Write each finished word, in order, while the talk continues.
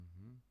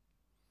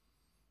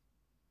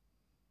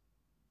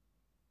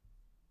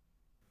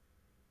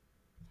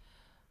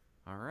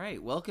All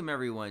right, welcome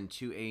everyone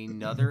to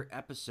another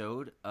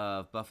episode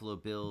of Buffalo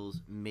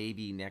Bills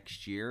Maybe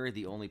Next Year,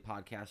 the only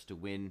podcast to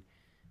win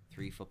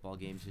 3 football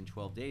games in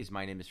 12 days.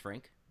 My name is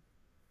Frank.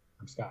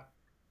 I'm Scott.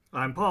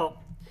 I'm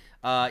Paul.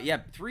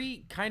 Yeah,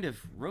 3 kind of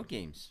road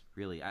games,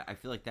 really. I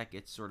feel like that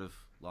gets sort of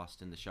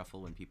lost in the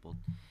shuffle when people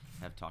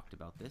have talked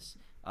about this.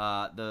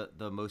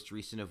 The most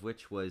recent of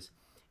which was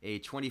a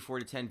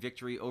 24-10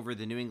 victory over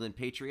the New England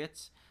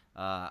Patriots.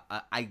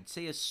 I'd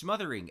say a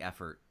smothering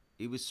effort.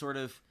 It was sort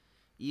of,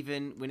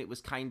 even when it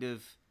was kind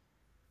of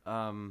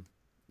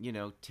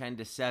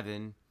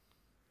 10-7,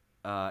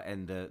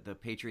 and the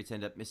Patriots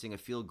end up missing a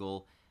field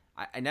goal.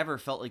 I never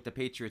felt like the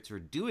Patriots were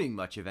doing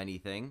much of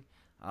anything.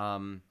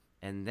 And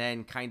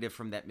then kind of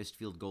from that missed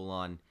field goal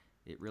on,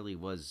 it really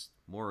was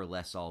more or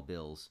less all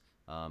Bills.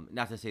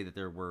 Not to say that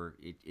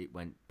it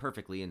went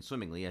perfectly and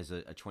swimmingly, as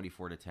a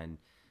 24-10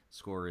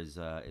 score is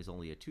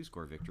only a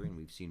 2-score victory, and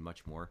we've seen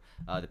much more.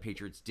 The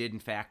Patriots did,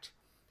 in fact,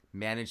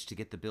 managed to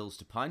get the Bills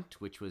to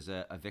punt, which was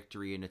a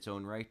victory in its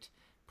own right,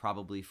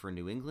 probably for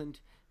New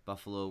England.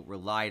 Buffalo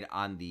relied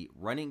on the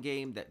running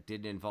game that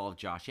didn't involve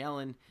Josh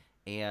Allen,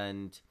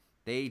 and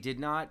they did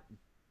not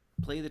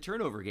play the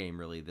turnover game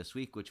really this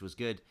week, which was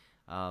good.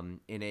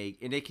 In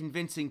a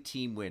convincing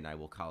team win, I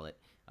will call it.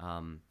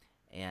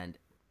 And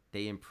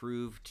they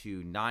improved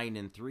to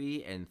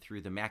 9-3, and through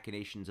the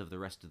machinations of the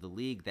rest of the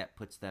league, that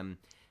puts them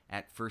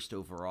at first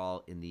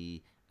overall in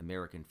the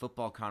American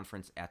Football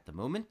Conference at the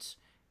moment.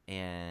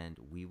 And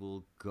we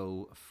will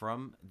go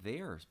from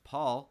there.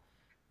 Paul,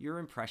 your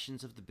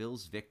impressions of the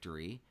Bills'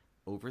 victory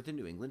over the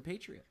New England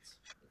Patriots?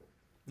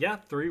 Yeah,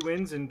 3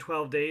 wins in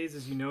 12 days,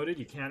 as you noted.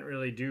 You can't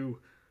really do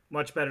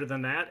much better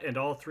than that. And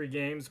all 3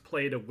 games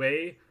played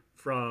away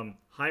from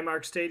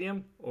Highmark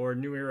Stadium or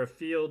New Era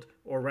Field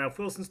or Ralph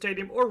Wilson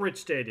Stadium or Rich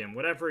Stadium,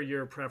 whatever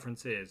your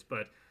preference is.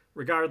 But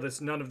regardless,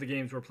 none of the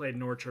games were played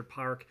in Orchard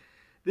Park.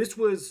 This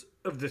was,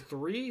 of the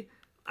 3,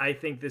 I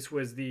think this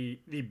was the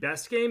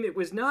best game. It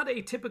was not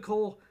a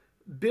typical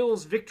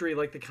Bills victory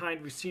like the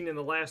kind we've seen in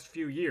the last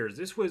few years.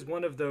 This was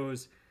one of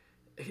those,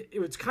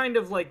 it was kind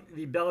of like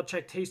the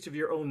Belichick taste of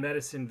your own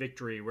medicine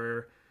victory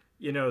where,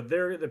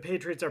 the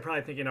Patriots are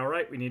probably thinking, all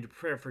right, we need to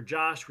prepare for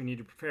Josh, we need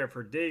to prepare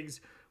for Diggs,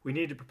 we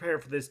need to prepare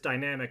for this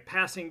dynamic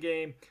passing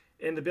game.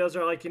 And the Bills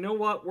are like, you know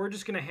what, we're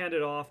just going to hand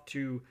it off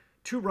to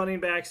 2 running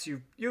backs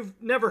you've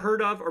never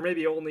heard of, or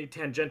maybe only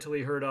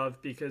tangentially heard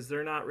of, because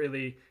they're not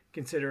really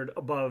considered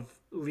above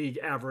league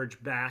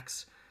average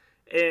backs.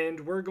 And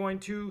we're going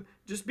to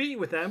just beat you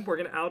with them. We're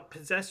going to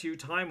outpossess you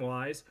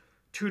time-wise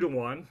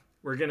 2-1.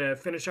 We're going to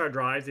finish our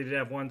drives. They did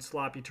have one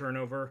sloppy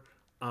turnover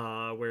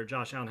where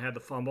Josh Allen had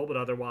the fumble, but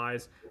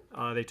otherwise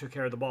they took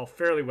care of the ball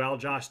fairly well.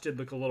 Josh did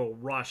look a little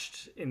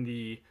rushed in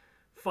the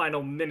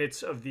final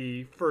minutes of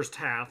the first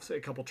half, so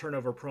a couple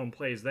turnover-prone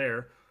plays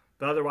there.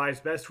 But otherwise,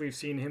 best we've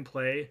seen him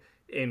play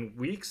in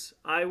weeks,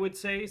 I would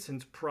say,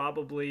 since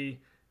probably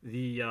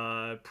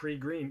the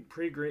pre-Green.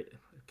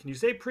 Can you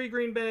say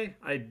pre-Green Bay?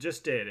 I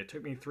just did. It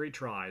took me 3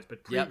 tries,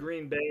 but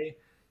pre-Green Bay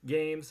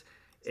games,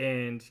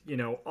 and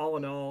all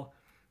in all,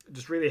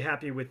 just really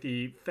happy with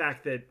the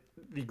fact that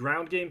the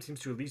ground game seems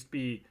to at least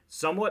be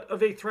somewhat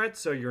of a threat.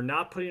 So you're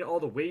not putting all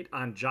the weight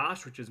on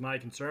Josh, which is my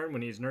concern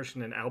when he's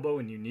nursing an elbow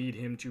and you need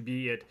him to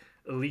be at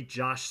elite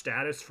Josh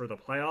status for the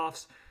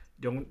playoffs.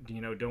 Don't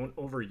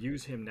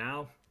overuse him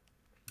now.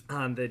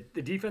 On the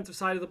defensive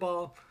side of the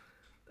ball,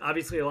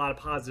 obviously a lot of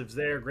positives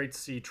there. Great to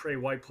see Trey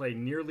White play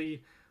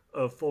nearly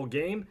a full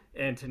game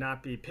and to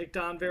not be picked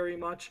on very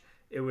much.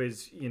 It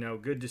was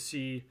good to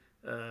see.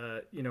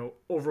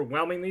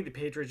 Overwhelmingly, the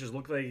Patriots just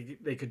looked like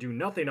they could do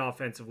nothing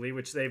offensively,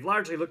 which they've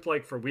largely looked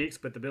like for weeks,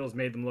 but the Bills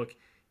made them look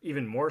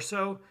even more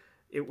so.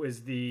 It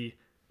was the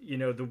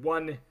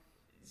one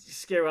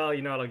scare. Well,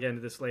 I'll get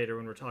into this later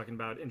when we're talking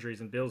about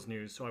injuries and Bills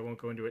news, so I won't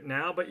go into it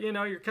now. But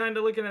you're kind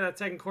of looking at that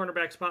second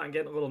cornerback spot and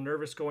getting a little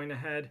nervous going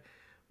ahead.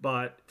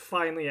 But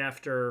finally,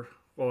 after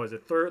what was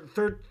it,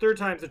 third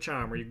time's the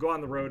charm, where you go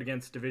on the road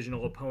against a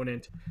divisional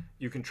opponent,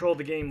 you control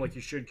the game like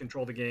you should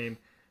control the game.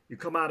 You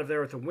come out of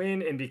there with a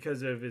win, and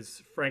because of,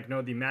 as Frank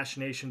noted, the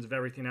machinations of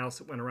everything else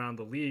that went around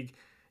the league,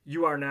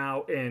 you are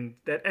now in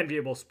that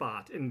enviable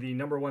spot in the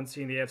number 1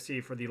 seed in the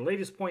AFC for the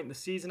latest point in the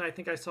season I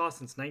think I saw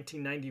since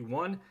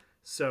 1991.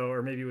 So,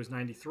 or maybe it was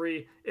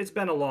 93. It's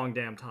been a long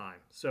damn time.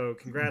 So,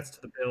 congrats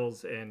to the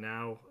Bills, and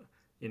now,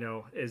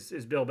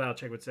 as Bill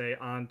Belichick would say,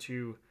 on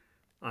to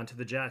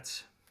the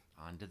Jets.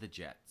 On to the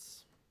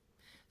Jets.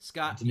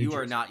 Scott, you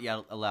are not yet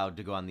allowed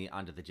to go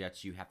onto the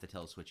Jets. You have to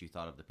tell us what you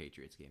thought of the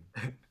Patriots game.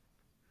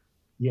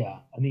 Yeah,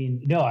 I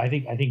mean, no, I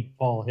think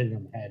Paul hit it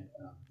on the head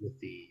with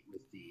the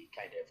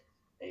kind of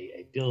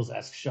a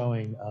Bills-esque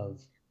showing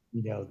of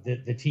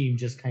the team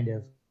just kind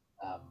of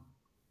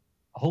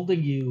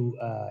holding you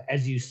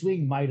as you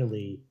swing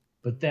mightily,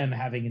 but them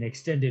having an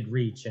extended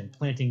reach and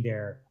planting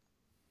their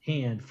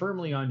hand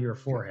firmly on your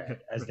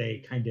forehead as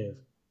they kind of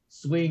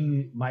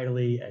swing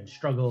mightily and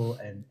struggle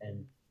and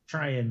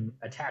try and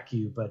attack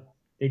you, but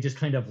they just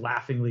kind of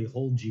laughingly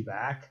hold you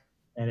back.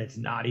 And it's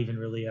not even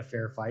really a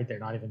fair fight. They're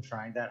not even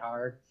trying that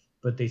hard,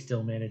 but they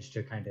still manage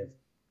to kind of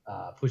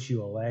push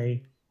you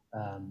away.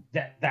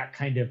 that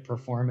kind of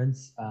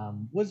performance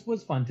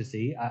was fun to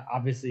see.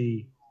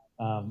 Obviously,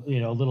 a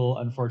little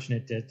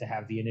unfortunate to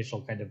have the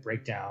initial kind of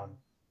breakdown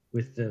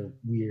with the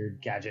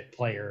weird gadget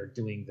player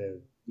doing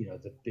the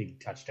big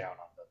touchdown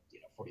on the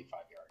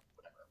 45-yard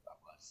whatever that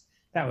was.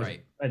 That was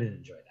Right. I didn't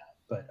enjoy that,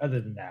 but other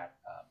than that,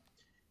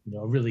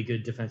 a really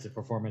good defensive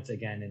performance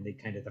again in the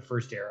kind of the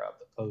first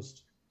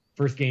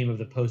game of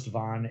the post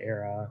Vaughn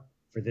era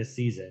for this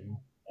season,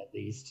 at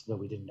least, though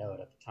we didn't know it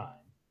at the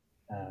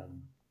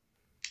time.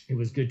 It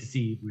was good to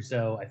see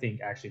Rousseau. I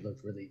think actually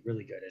looked really,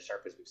 really good, as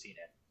sharp as we've seen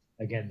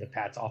it. Again, the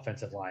Pats'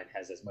 offensive line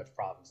has as much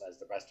problems as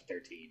the rest of their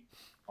team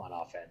on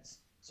offense,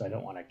 so I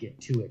don't want to get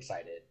too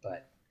excited.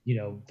 But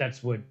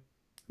that's what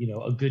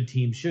a good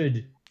team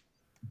should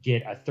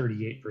get a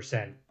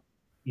 38%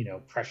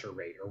 pressure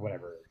rate or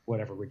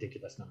whatever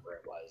ridiculous number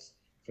it was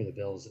for the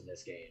Bills in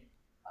this game.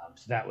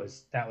 So that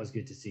was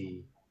good to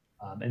see.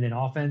 And then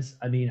offense.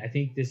 I mean, I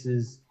think this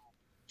is.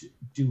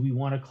 Do we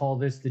want to call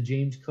this the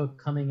James Cook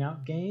coming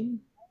out game?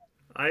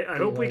 I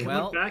hope we can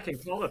Well, look back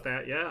and call it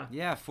that. Yeah.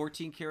 Yeah,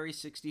 14 carries,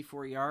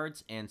 64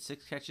 yards, and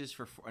 6 catches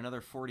for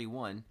another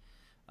 41.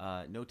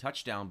 No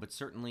touchdown, but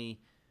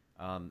certainly,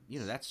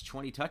 that's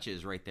 20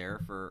 touches right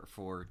there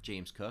for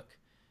James Cook.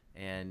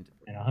 And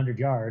 100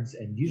 yards,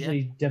 and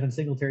usually Devin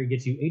Singletary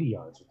gets you 80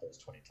 yards with those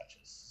 20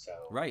 touches. So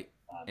right.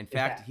 In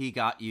fact, he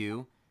got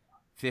you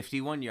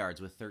 51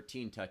 yards with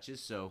 13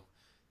 touches. So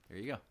there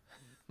you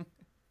go.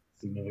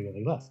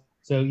 Significantly less.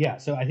 So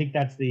so I think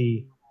that's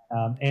the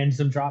and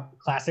some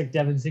classic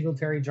Devin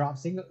Singletary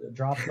drops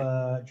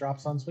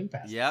on swing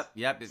passes.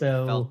 Yep.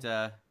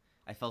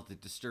 I felt the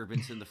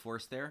disturbance in the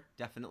force there,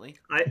 definitely.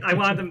 I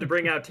wanted them to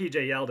bring out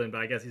TJ Yeldon,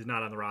 but I guess he's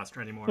not on the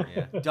roster anymore.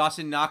 Yeah.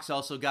 Dawson Knox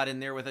also got in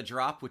there with a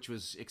drop, which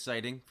was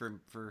exciting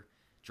for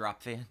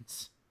drop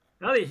fans.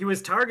 Well, he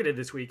was targeted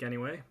this week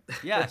anyway.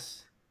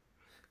 Yes.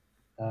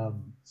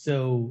 And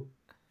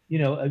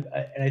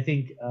I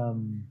think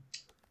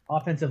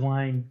offensive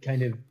line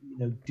kind of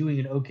doing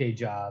an okay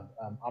job.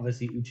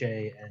 Obviously,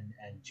 Uche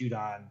and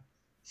Judon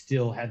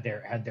still had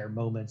their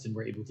moments and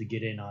were able to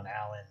get in on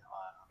Allen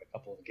on a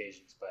couple of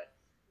occasions, but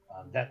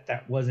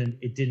that wasn't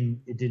it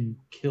didn't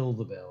kill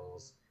the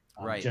Bills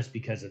right. just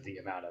because of the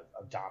amount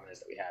of dominance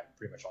that we have in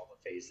pretty much all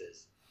the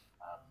phases.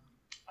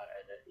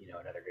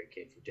 Another great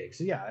game for Jake.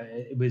 So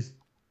it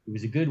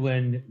was a good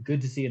win.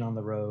 Good to see it on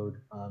the road,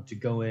 to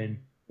go in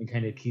and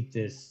kind of keep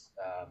this.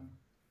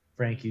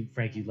 Frank,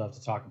 you love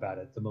to talk about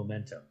it. The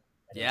momentum.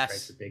 Yes,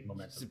 Frank's a big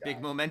momentum. He's a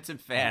big momentum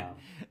fan.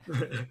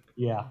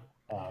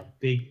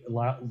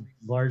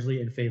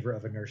 Largely in favor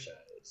of inertia.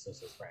 So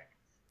says Frank.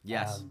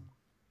 Yes.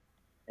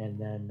 And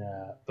then,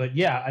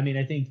 I mean,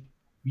 I think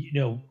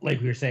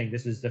like we were saying,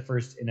 this was the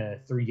first in a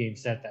 3-game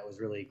set that was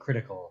really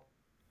critical.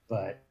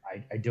 But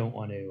I don't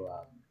want to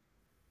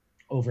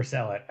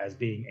oversell it as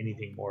being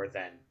anything more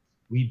than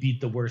we beat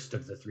the worst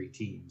of the 3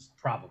 teams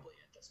probably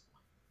at this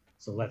point.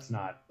 So let's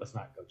not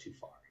go too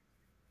far.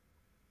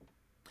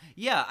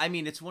 Yeah, I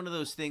mean, it's one of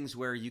those things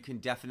where you can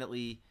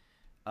definitely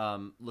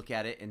look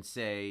at it and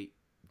say,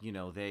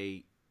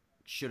 they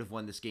should have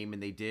won this game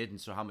and they did, and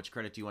so how much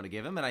credit do you want to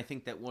give them? And I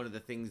think that one of the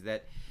things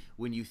that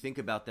when you think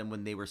about them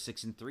when they were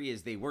 6-3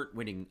 is they weren't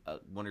winning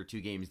 1 or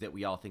 2 games that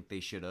we all think they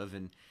should have,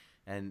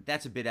 and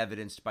that's a bit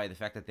evidenced by the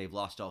fact that they've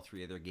lost all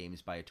 3 of their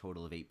games by a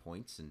total of 8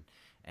 points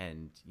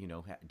and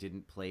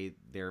didn't play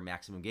their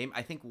maximum game.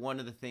 I think 2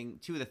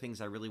 of the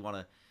things I really want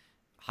to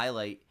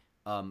highlight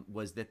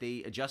was that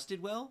they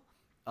adjusted well.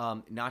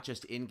 Not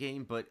just in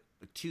game, but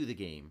to the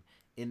game,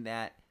 in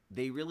that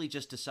they really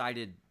just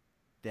decided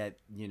that,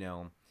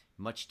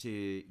 much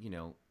to,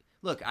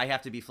 look, I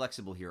have to be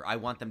flexible here. I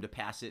want them to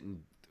pass it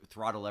and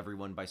throttle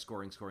everyone by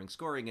scoring.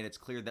 And it's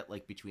clear that,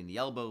 like, between the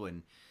elbow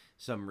and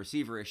some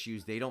receiver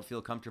issues, they don't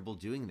feel comfortable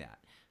doing that.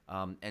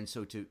 And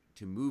so to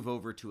move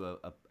over to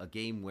a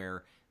game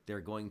where they're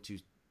going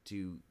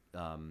to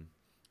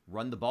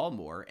run the ball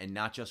more, and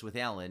not just with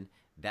Allen,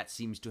 that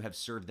seems to have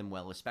served them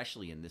well,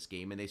 especially in this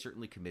game, and they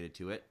certainly committed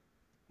to it,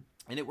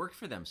 and it worked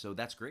for them. So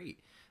that's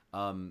great.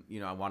 And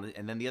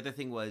then the other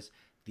thing was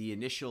the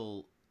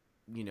initial,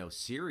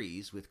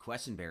 series with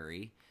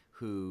Quessenberry,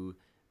 who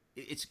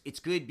it's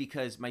good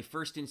because my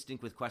first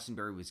instinct with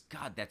Quessenberry was,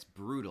 God, that's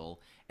brutal.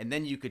 And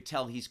then you could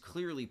tell he's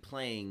clearly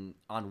playing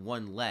on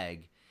one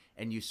leg,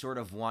 and you sort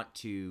of want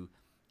to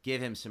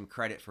give him some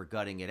credit for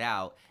gutting it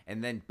out.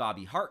 And then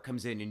Bobby Hart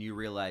comes in, and you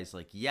realize,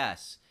 like,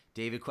 yes,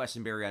 David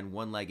Quessenberry on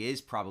one leg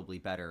is probably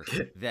better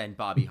than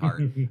Bobby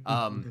Hart.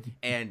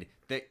 And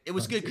it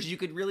was good because you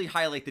could really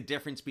highlight the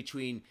difference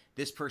between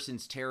this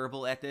person's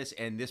terrible at this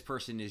and this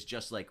person is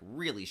just, like,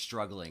 really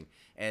struggling.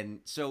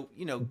 And so,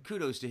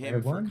 kudos to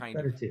him for kind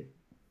of... Better two.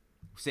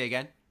 Say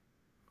again?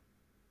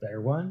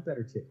 Better one,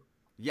 better two.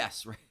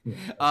 Yes, right.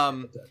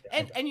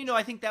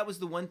 I think that was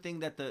the one thing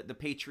that the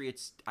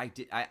Patriots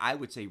I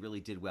would say really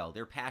did well.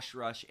 Their pass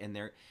rush and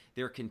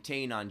their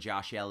contain on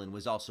Josh Allen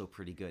was also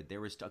pretty good.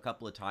 There was a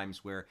couple of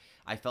times where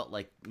I felt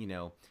like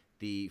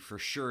the for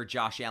sure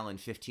Josh Allen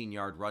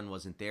 15-yard run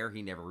wasn't there.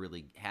 He never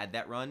really had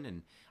that run,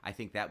 and I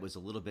think that was a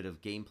little bit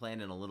of game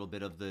plan, and a little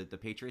bit of the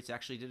Patriots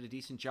actually did a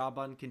decent job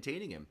on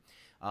containing him.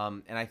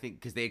 And I think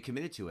because they had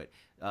committed to it.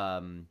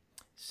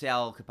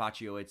 Sal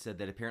Capaccio had said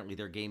that apparently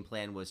their game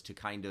plan was to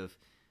kind of,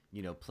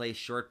 play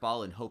short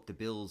ball and hope the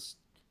Bills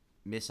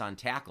miss on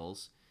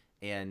tackles.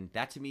 And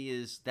that to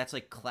me that's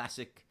like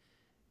classic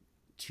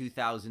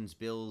 2000s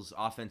Bills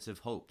offensive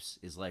hopes,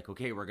 is like,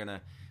 okay, we're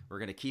gonna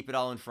keep it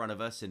all in front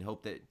of us and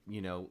hope that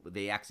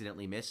they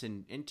accidentally miss.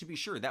 And to be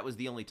sure, that was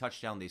the only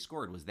touchdown they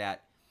scored. Was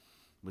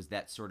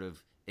that sort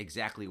of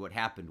exactly what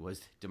happened?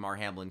 Was Damar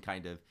Hamlin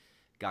kind of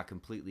got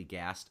completely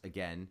gassed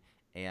again,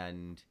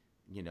 and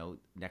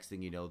next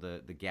thing you know,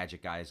 the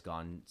gadget guy has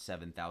gone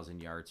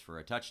 7,000 yards for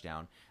a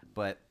touchdown.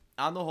 But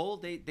on the whole,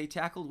 they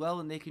tackled well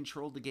and they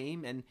controlled the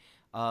game. And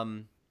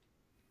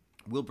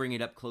we'll bring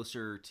it up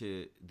closer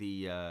to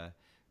the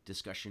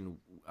discussion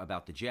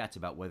about the Jets,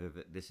 about whether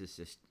this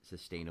is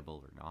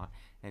sustainable or not,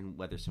 and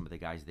whether some of the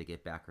guys they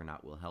get back or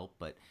not will help.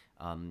 But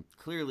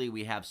clearly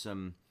we have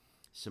some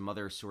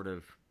other sort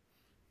of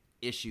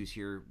issues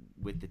here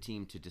with the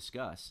team to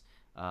discuss.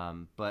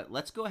 But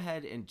let's go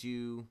ahead and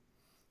do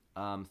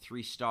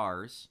 3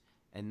 stars,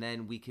 and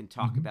then we can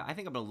talk about, I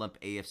think I'm going to lump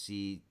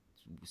AFC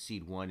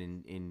seed 1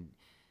 in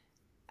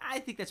I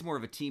think that's more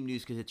of a team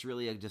news, because it's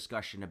really a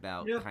discussion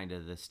about kind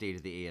of the state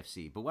of the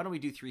AFC. But why don't we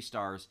do 3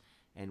 stars,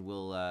 and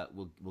we'll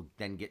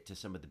then get to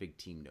some of the big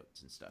team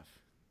notes and stuff.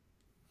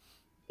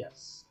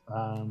 Yes.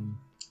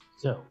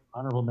 So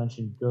honorable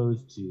mention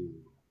goes to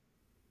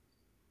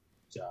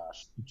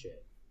Josh Uche,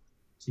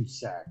 2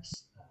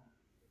 sacks,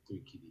 3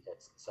 QB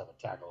hits, 7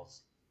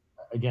 tackles.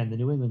 Again, the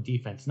New England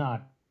defense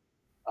not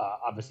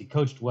obviously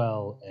coached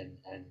well, and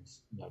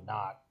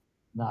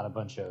not a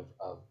bunch of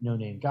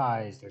no-name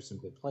guys. There's some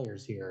good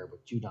players here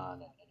with Judon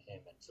and him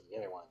and some of the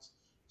other ones.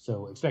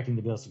 So expecting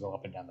the Bills to go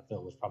up and down the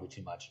field was probably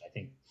too much. And I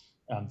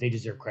think they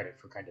deserve credit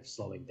for kind of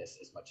slowing this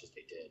as much as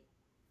they did,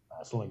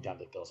 slowing down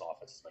the Bills'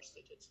 offense as much as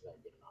they did. So they're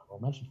a good honorable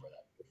mention for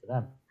that. Good for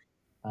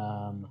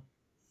them.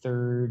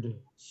 3rd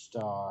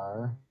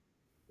star,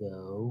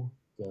 though,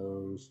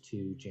 goes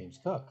to James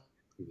Cook,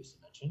 previously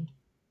mentioned.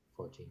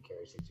 14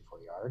 carries,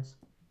 64 yards,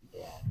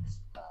 and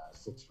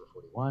 6 for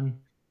 41.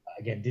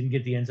 Again, didn't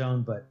get the end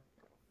zone, but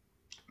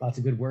lots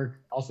of good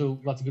work.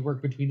 Also, lots of good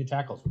work between the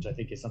tackles, which I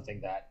think is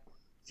something that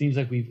seems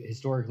like we've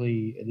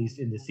historically, at least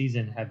in the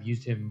season, have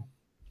used him.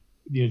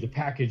 The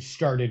package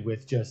started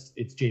with just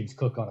it's James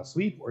Cook on a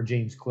sweep or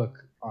James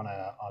Cook on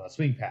a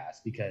swing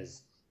pass,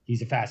 because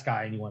he's a fast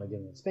guy and you want to give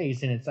him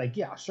space. And it's like,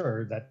 yeah,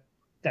 sure,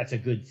 that's a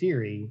good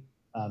theory.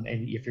 And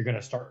if you're going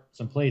to start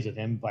some plays with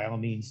him, by all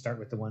means, start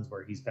with the ones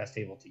where he's best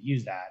able to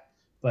use that.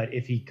 But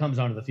if he comes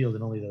onto the field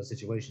in only those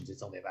situations,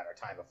 it's only a matter of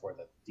time before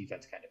the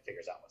defense kind of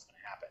figures out what's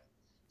going to happen.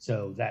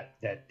 So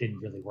that didn't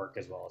really work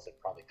as well as it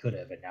probably could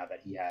have. And now that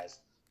he has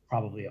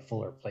probably a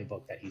fuller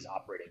playbook that he's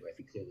operating with,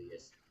 he clearly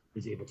is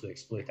able to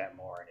exploit that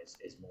more and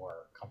is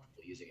more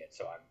comfortable using it.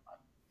 So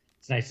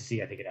it's nice to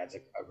see. I think it adds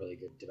a really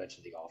good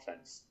dimension to the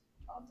offense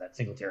that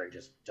Singletary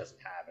just doesn't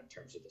have in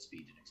terms of the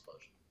speed and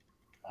explosion.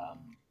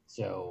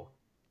 So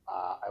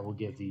I will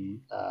give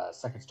the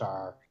 2nd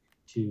star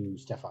to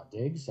Stephon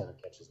Diggs, 7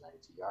 catches,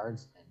 92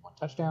 yards, and 1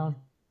 touchdown.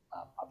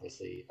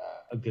 Obviously,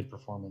 a good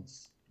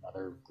performance,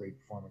 another great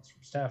performance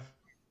from Steph.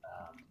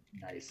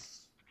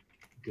 Nice,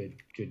 good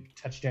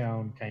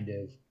touchdown, kind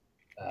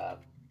of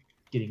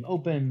getting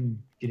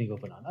open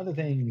on other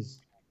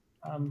things.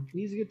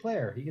 He's a good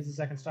player. He gets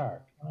a 2nd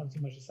star. I don't have too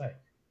much to say.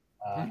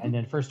 And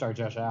then 1st star,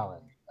 Josh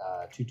Allen,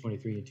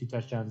 223 and 2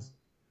 touchdowns.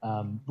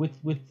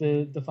 With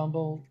the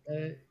fumble,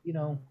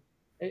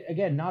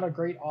 again, not a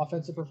great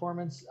offensive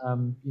performance.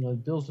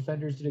 Bills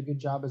defenders did a good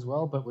job as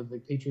well, but with the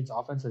Patriots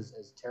offense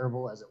as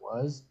terrible as it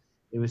was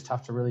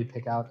tough to really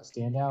pick out a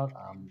standout.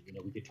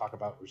 We could talk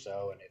about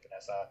Rousseau and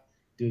Vanessa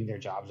doing their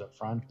jobs up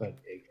front, but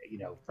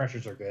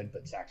pressures are good,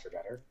 but sacks are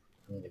better.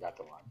 And then they got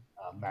the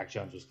one. Mac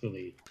Jones was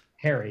clearly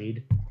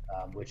harried,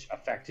 which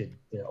affected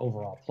the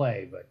overall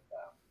play, but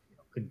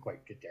couldn't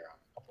quite get there on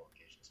a couple of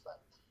occasions.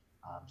 But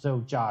so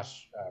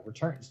Josh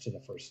returns to the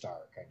 1st star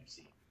kind of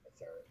seat. If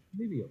there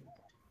maybe a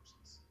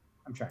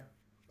I'm trying,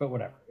 but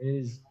whatever.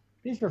 His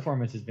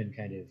performance has been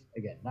kind of,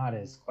 again, not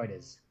as quite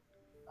as,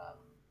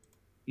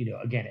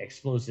 again,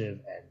 explosive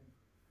and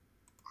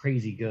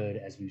crazy good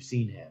as we've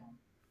seen him,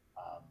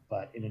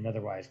 but in an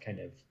otherwise kind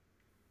of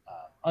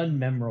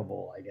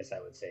unmemorable, I guess I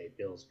would say,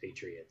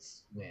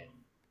 Bills-Patriots win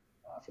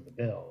for the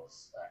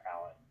Bills.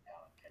 Allen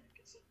kind of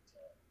gets it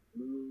a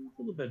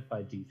little bit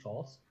by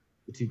default.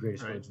 The 2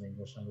 greatest words in the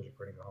English language,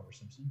 according to Homer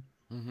Simpson.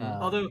 Mm-hmm.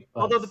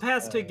 Although the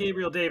pass to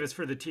Gabriel Davis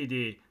for the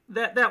TD,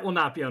 that will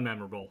not be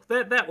unmemorable.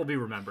 That will be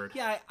remembered.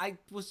 Yeah, I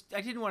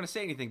didn't want to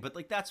say anything, but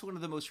that's one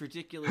of the most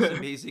ridiculous,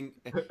 amazing,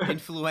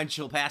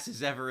 influential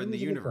passes ever in the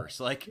universe.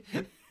 Like,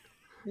 it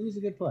was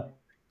a good play.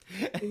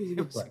 It was a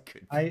good play.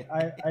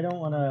 I don't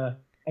want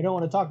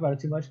to talk about it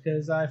too much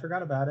because I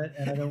forgot about it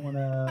and I don't want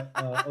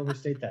to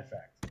overstate that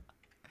fact.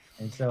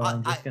 And so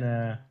I'm just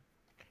gonna.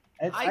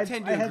 I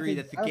tend to agree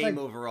that the game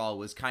overall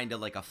was kind of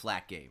like a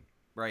flat game.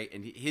 right?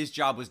 And his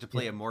job was to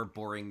play a more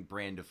boring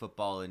brand of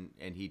football, and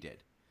he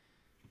did.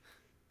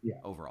 Yeah.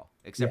 Overall,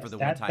 except for the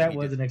that, one time that he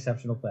was did. an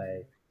exceptional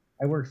play.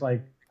 I worked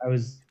like I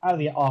was out of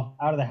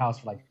the house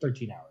for like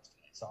 13 hours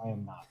today, so I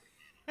am not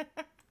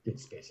good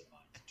space of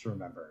mind to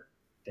remember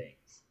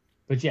things.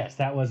 But yes,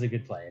 that was a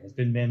good play, and it's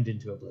been memmed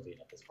into oblivion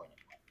at this point.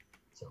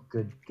 So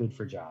good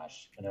for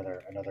Josh.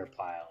 Another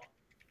pile,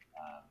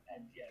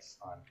 and yes,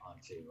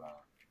 onto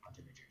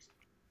New Jersey.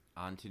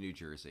 On to New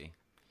Jersey.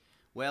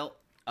 Well,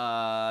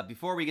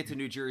 before we get to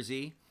New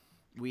Jersey,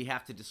 we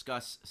have to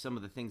discuss some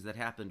of the things that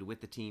happened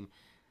with the team.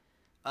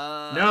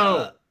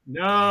 No.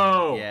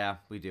 Yeah,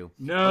 we do.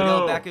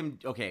 No.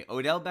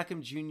 Odell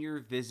Beckham Jr.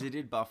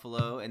 visited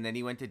Buffalo, and then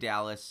he went to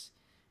Dallas.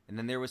 And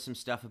then there was some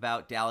stuff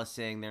about Dallas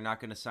saying they're not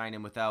going to sign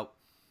him without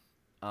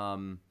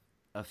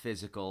a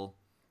physical,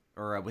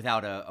 or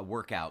without a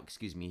workout.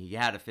 Excuse me. He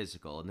had a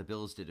physical, and the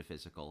Bills did a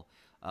physical.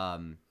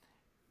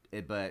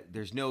 But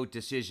there's no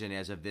decision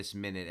as of this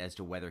minute as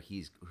to whether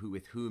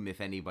with whom, if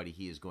anybody,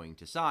 he is going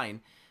to sign.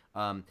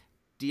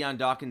 Deion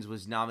Dawkins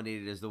was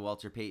nominated as the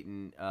Walter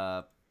Payton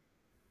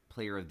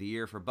Player of the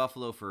Year for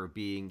Buffalo for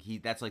being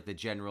that's like the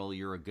general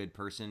 "you're a good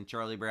person"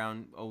 Charlie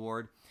Brown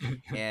award,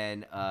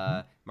 and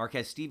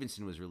Marquez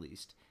Stevenson was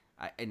released.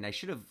 I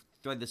should have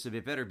thread this a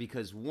bit better,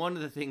 because one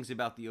of the things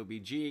about the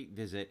OBJ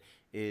visit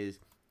is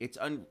it's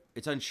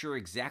unsure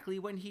exactly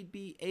when he'd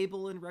be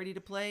able and ready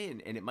to play,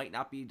 and it might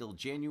not be till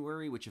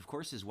January, which of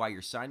course is why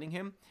you're signing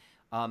him.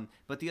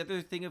 But the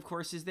other thing, of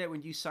course, is that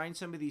when you sign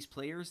some of these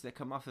players that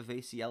come off of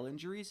ACL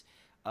injuries,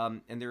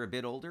 and they're a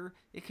bit older,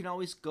 it can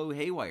always go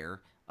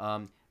haywire.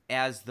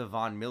 As the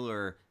Von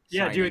Miller.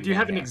 Yeah, do you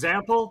have an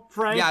example,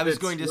 Frank? Yeah, I was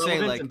going to say,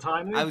 like,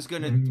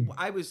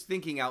 I was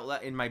thinking out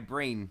loud in my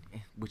brain,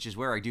 which is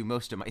where I do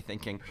most of my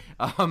thinking.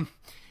 I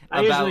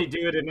usually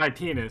do it in my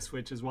penis,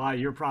 which is why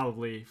you're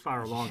probably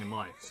far along in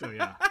life. So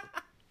yeah.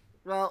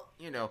 Well,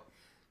 you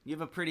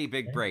have a pretty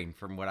big brain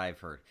from what I've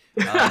heard.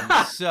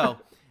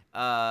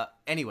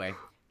 Anyway,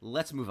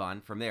 let's move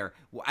on from there.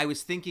 I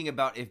was thinking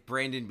about if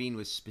Brandon Beane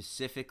was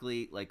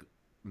specifically like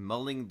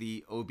mulling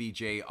the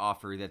OBJ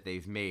offer that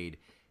they've made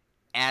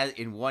as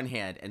in one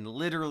hand, and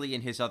literally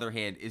in his other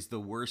hand is the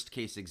worst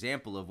case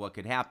example of what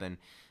could happen.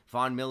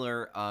 Von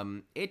Miller,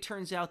 it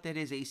turns out that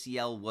his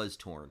ACL was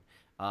torn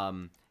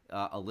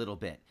a little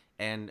bit.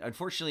 And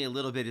unfortunately, a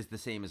little bit is the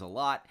same as a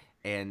lot.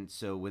 And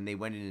so when they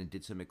went in and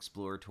did some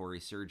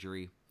exploratory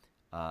surgery,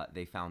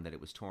 they found that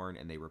it was torn,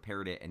 and they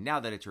repaired it. And now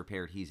that it's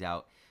repaired, he's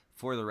out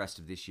for the rest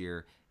of this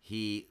year.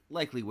 He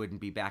likely wouldn't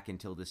be back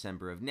until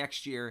December of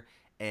next year.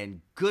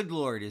 And good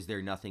Lord, is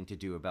there nothing to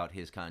do about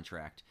his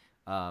contract.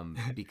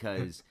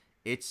 Because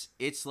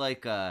it's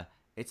like a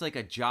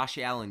Josh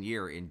Allen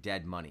year in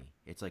dead money.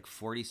 It's like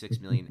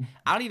 $46 million.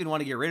 I don't even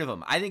want to get rid of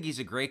him. I think he's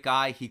a great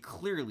guy. He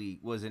clearly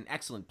was an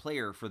excellent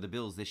player for the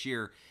Bills this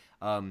year.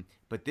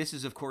 But this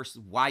is, of course,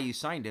 why you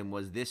signed him,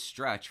 was this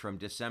stretch from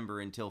December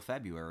until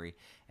February,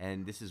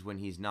 and this is when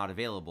he's not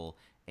available.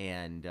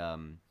 And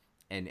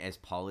as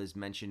Paul has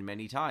mentioned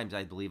many times,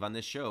 I believe on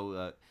this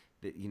show,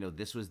 that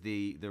this was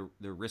the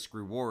risk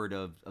reward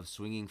of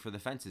swinging for the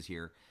fences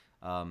here.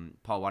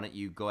 Paul, why don't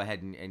you go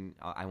ahead and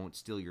I won't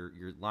steal your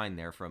line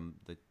there from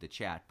the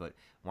chat, but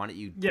why don't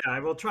you I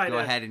will try go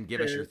ahead and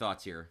give us your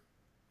thoughts here.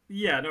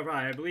 Yeah, no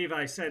problem. I believe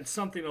I said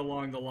something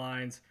along the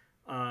lines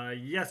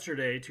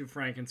yesterday to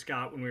Frank and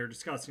Scott when we were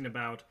discussing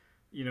about,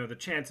 the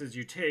chances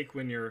you take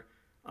when you're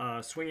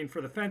swinging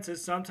for the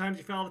fences. Sometimes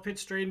you foul the pitch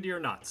straight into your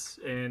nuts.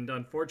 And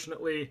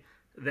unfortunately,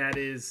 that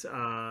is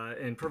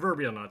in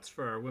proverbial nuts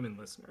for our women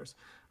listeners.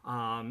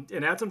 And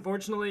that's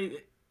unfortunately...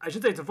 I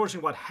should say it's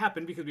unfortunately what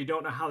happened, because we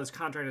don't know how this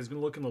contract is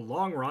going to look in the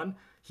long run.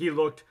 He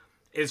looked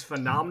as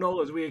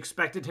phenomenal as we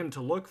expected him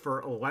to look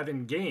for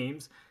 11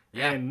 games.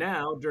 Yeah. And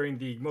now, during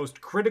the most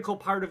critical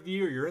part of the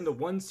year, you're in the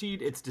 1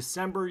 seed. It's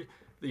December.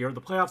 The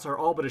playoffs are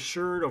all but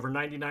assured, over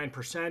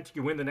 99%.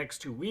 You win the next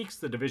 2 weeks.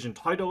 The division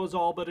title is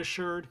all but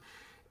assured.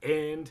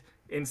 And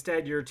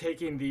instead, you're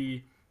taking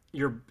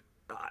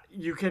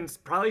you can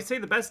probably say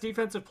the best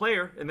defensive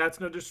player, and that's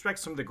no disrespect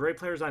to some of the great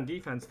players on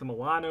defense, the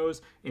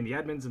Milanos and the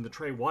Edmonds and the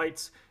Trey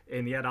Whites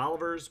and the Ed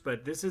Olivers,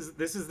 but this is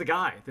the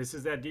guy. This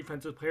is that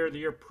defensive player of the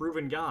year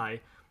proven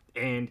guy,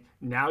 and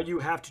now you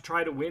have to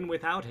try to win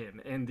without him.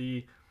 And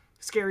the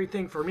scary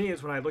thing for me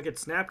is when I look at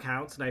snap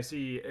counts and I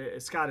see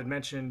Scott had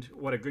mentioned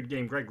what a good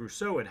game Greg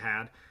Rousseau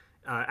had.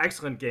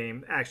 Excellent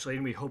game, actually,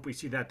 and we hope we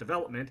see that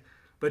development.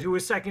 But who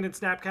was second in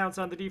snap counts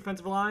on the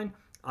defensive line?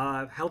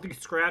 Healthy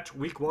scratch,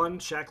 week 1,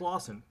 Shaq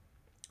Lawson,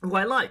 who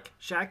I like.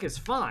 Shaq is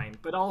fine,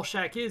 but all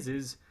Shaq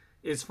is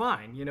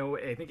fine.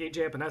 I think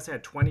AJ Epinesa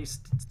had 20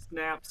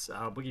 snaps.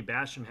 Boogie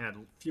Basham had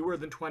fewer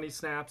than 20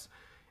 snaps.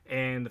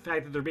 And the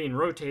fact that they're being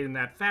rotated in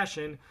that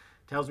fashion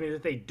tells me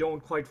that they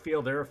don't quite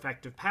feel they're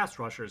effective pass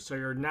rushers. So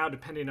you're now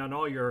depending on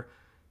all your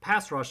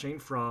pass rushing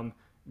from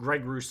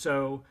Greg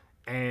Rousseau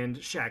and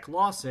Shaq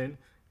Lawson.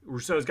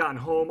 Rousseau's gotten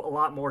home a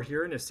lot more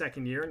here in his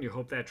second year, and you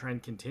hope that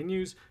trend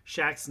continues.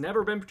 Shaq's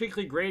never been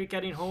particularly great at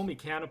getting home. He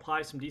can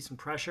apply some decent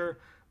pressure,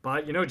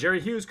 but,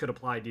 Jerry Hughes could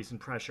apply decent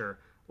pressure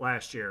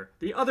last year.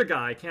 The other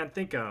guy I can't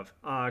think of,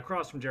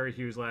 across from Jerry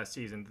Hughes last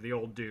season, the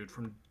old dude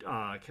from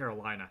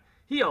Carolina,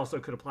 he also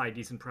could apply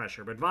decent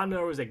pressure. But Von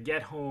Miller was a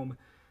get-home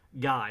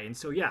guy. And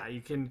so, yeah,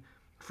 you can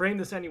frame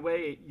this any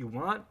way you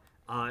want.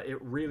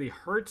 It really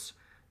hurts.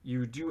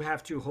 You do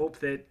have to hope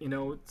that,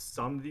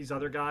 some of these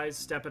other guys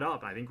step it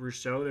up. I think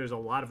Rousseau, there's a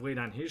lot of weight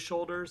on his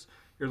shoulders.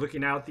 You're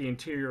looking out the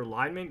interior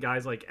linemen,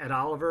 guys like Ed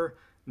Oliver,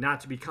 not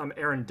to become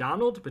Aaron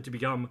Donald, but to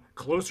become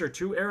closer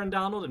to Aaron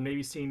Donald and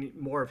maybe seeing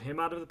more of him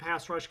out of the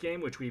pass rush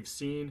game, which we've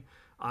seen,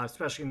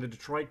 especially in the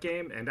Detroit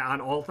game and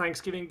on all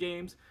Thanksgiving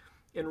games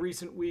in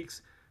recent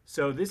weeks.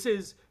 So this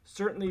is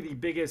certainly the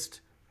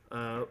biggest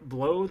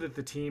blow that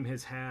the team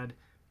has had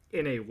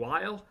in a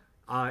while.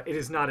 It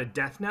is not a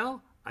death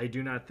knell. I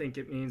do not think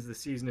it means the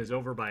season is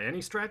over by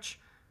any stretch.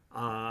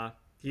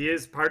 He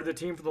is part of the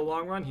team for the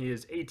long run. He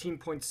is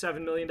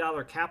 $18.7 million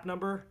cap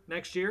number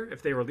next year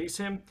if they release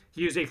him.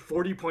 He is a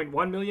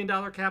 $40.1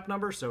 million cap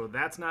number, so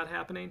that's not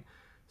happening.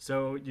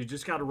 So you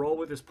just got to roll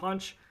with his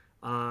punch.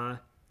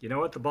 You know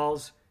what? The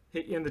ball's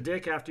hit you in the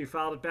dick after you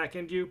fouled it back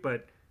into you,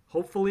 but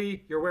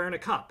hopefully you're wearing a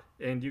cup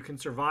and you can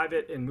survive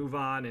it and move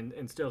on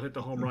and still hit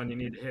the home run you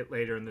need to hit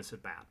later in this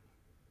at-bat.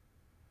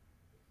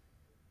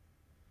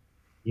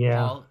 Yeah.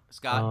 Paul,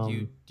 Scott,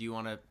 do you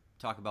want to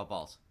talk about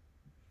balls?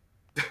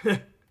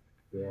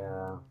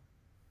 Yeah.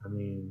 I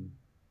mean,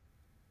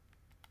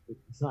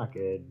 it's not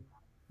good.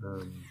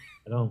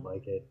 I don't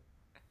like it.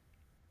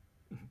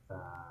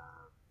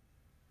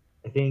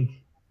 I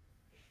think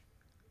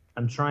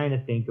I'm trying to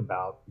think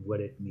about what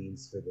it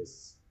means for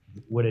this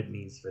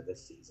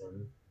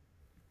season.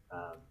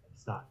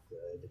 It's not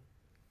good.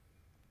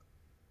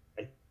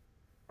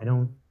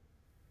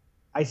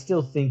 I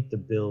still think the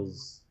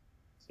Bills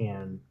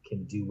can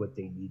do what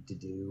they need to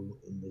do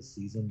in this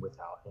season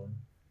without him.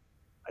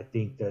 I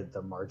think that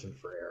the margin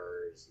for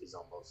error is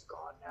almost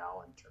gone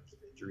now in terms of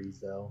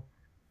injuries, though.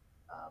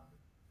 I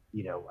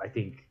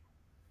think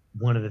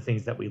one of the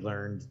things that we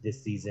learned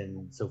this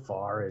season so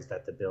far is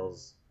that the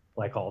Bills,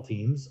 like all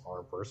teams,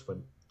 are worse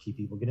when key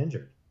people get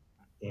injured.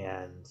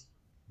 And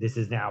this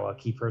is now a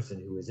key person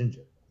who is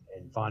injured.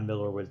 And Von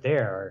Miller was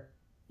there,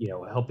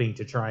 helping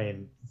to try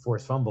and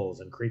force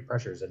fumbles and create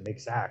pressures and make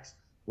sacks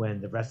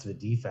when the rest of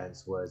the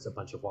defense was a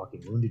bunch of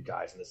walking wounded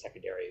guys, and the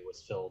secondary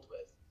was filled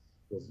with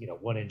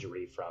one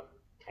injury from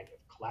kind of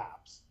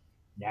collapse.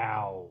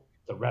 Now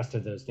the rest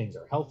of those things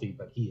are healthy,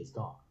 but he is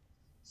gone.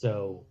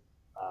 So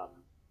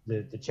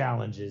the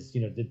challenge is,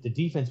 the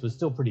defense was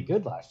still pretty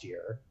good last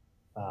year,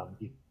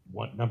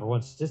 number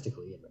one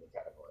statistically in many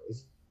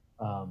categories,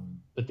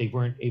 but they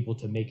weren't able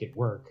to make it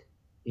work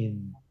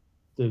in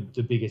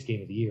the biggest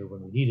game of the year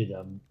when we needed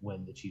them,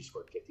 when the Chiefs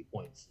scored 50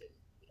 points in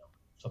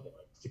something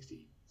like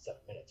 67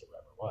 minutes or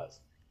whatever it was.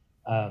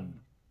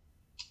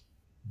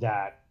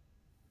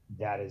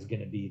 That is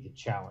going to be the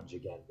challenge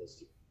again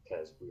this year,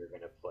 because we are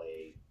going to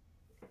play,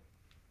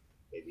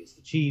 maybe it's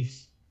the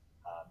Chiefs,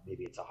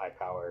 maybe it's a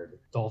high-powered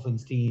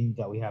Dolphins team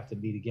that we have to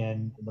meet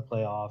again in the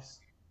playoffs.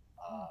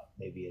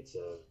 Maybe it's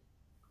a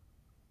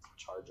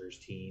Chargers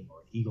team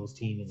or an Eagles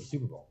team in the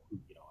Super Bowl.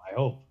 I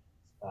hope.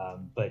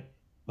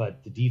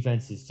 But the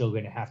defense is still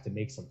going to have to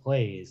make some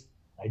plays.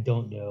 I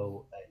don't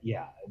know.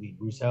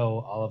 Rousseau,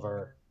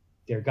 Oliver,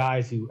 they're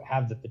guys who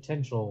have the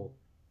potential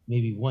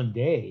maybe one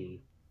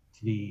day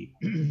to be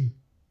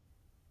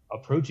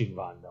approaching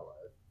Von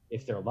Miller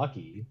if they're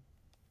lucky,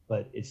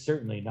 but it's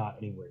certainly not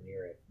anywhere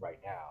near it right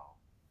now.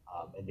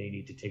 And they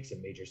need to take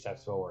some major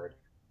steps forward.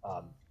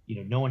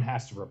 No one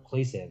has to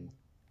replace him.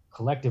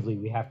 Collectively,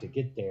 we have to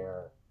get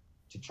there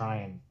to try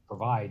and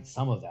provide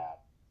some of that.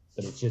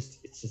 But it's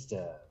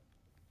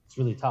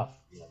really tough.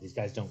 These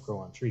guys don't grow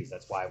on trees.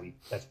 That's why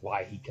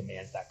he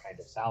commands that kind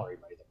of salary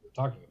money that we're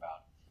talking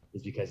about,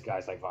 is because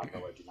guys like Von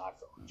Miller do not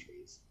grow on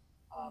trees.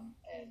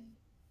 And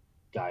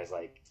guys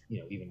like,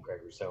 even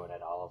Greg Rousseau and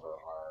Ed Oliver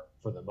are,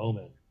 for the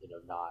moment,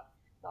 not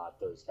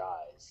those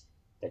guys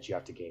that you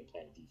have to game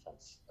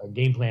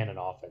plan an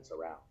offense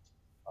around.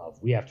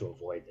 We have to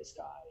avoid this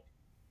guy.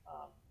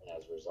 And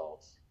as a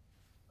result,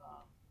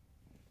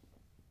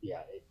 it's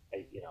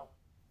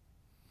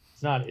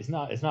not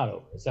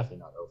over. It's definitely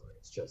not over.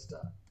 It's just,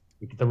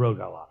 the road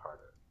got a lot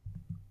harder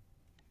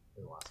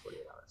in the last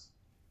 48 hours.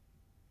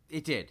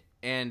 It did.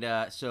 And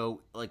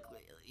so,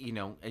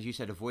 as you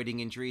said,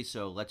 avoiding injuries.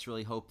 So let's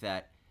really hope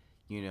that,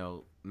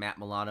 Matt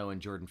Milano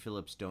and Jordan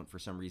Phillips don't, for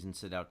some reason,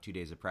 sit out 2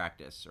 days of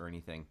practice or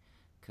anything.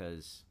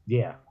 Because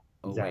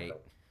exactly.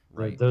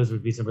 Right. Those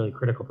would be some really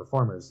critical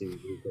performers who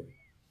could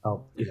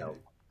help,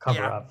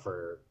 cover up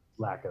for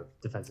lack of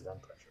defensive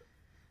end pressure.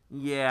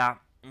 Yeah.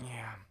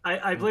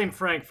 I blame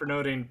Frank for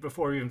noting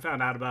before we even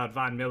found out about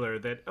Von Miller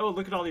that,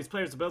 look at all these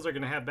players the Bills are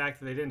going to have back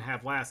that they didn't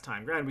have last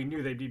time. Granted, we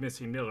knew they'd be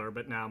missing Miller,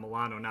 but now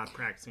Milano not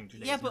practicing 2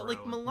 days Yeah, but in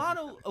a row.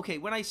 Milano, okay,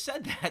 when I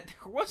said that,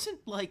 there wasn't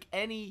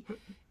any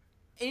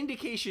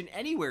indication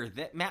anywhere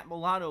that Matt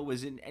Milano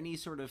was in any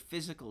sort of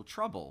physical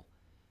trouble.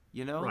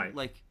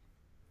 Right.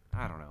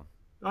 I don't know.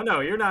 Oh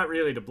no, you're not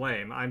really to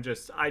blame. I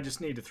just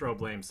need to throw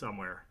blame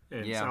somewhere,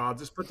 and so I'll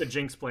just put the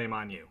jinx blame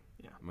on you.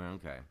 Yeah. Well,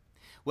 okay.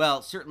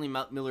 Well, certainly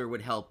Miller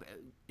would help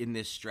in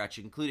this stretch,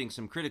 including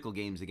some critical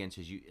games against,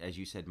 as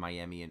you said,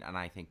 Miami, and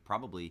I think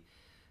probably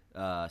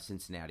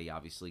Cincinnati,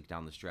 obviously,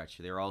 down the stretch.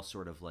 They're all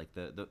sort of like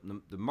the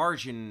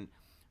margin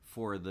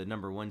for the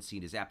number one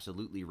seed is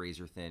absolutely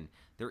razor thin.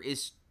 There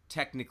is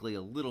technically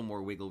a little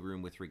more wiggle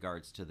room with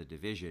regards to the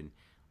division.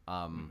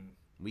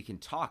 We can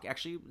talk.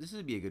 Actually, this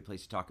would be a good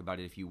place to talk about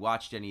it. If you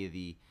watched any of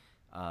the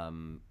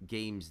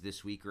games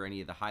this week or any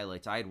of the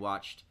highlights, I had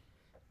watched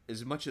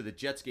as much of the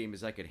Jets game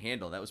as I could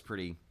handle. That was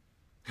pretty.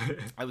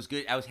 I was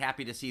good. I was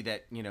happy to see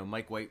that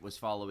Mike White was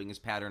following his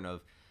pattern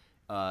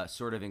of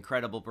sort of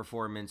incredible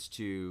performance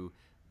to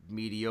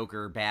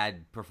mediocre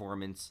bad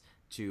performance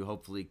to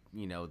hopefully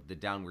the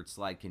downward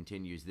slide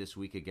continues this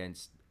week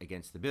against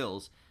the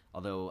Bills.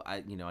 Although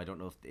I don't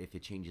know if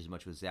it changes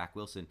much with Zach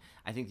Wilson.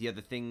 I think the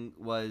other thing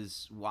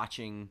was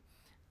watching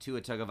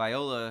Tua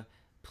Tagovailoa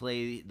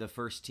play the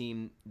first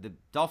team. The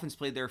Dolphins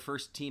played their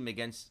first game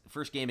against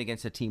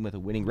a team with a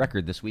winning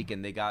record this week,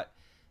 and they got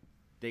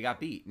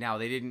beat. Now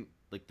they didn't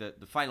the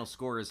final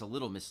score is a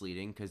little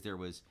misleading because there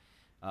was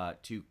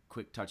 2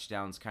 quick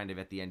touchdowns kind of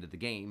at the end of the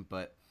game,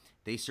 but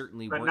they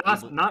certainly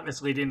weren't not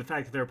misleading the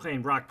fact that they were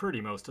playing Brock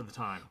Purdy most of the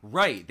time.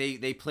 Right.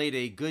 They played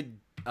a good,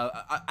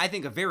 I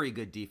think a very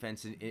good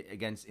defense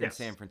in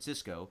San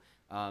Francisco.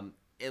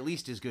 At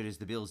least as good as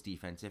the Bills'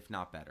 defense, if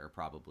not better,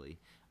 probably.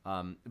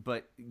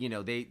 But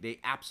they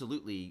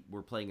absolutely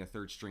were playing a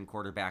third string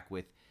quarterback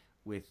with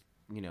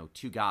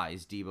 2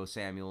 guys, Deebo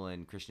Samuel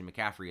and Christian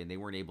McCaffrey, and they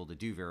weren't able to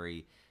do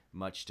very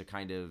much to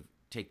kind of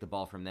take the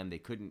ball from them. They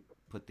couldn't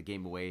put the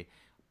game away.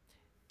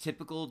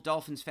 Typical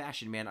Dolphins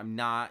fashion, man.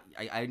 I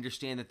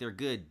understand that they're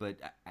good, but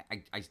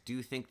I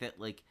do think that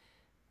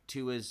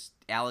Tua's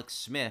Alex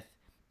Smith,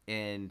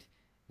 and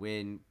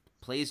when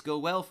plays go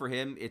well for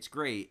him, it's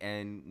great.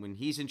 And when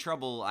he's in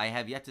trouble, I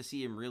have yet to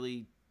see him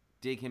really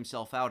dig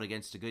himself out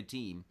against a good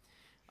team.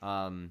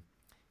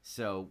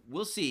 So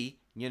we'll see.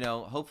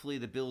 Hopefully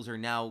the Bills are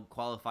now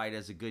qualified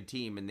as a good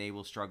team and they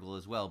will struggle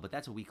as well, but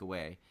that's a week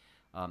away.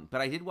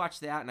 But I did watch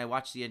that, and I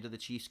watched the end of the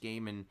Chiefs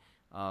game, and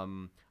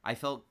I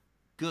felt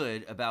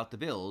good about the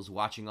Bills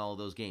watching all of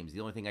those games.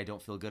 The only thing I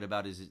don't feel good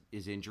about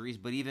is injuries,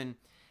 but even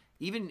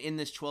in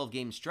this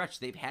 12-game stretch,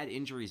 they've had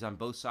injuries on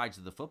both sides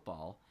of the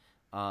football,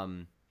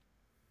 and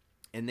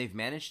they've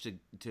managed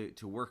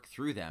to work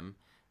through them.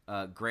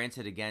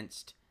 Granted,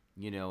 against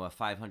a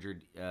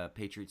 500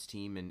 Patriots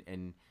team,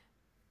 and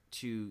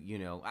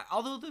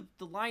although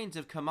the Lions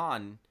have come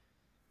on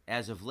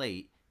as of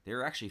late,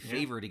 they're actually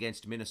favored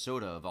against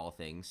Minnesota of all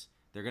things.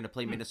 They're going to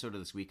play Minnesota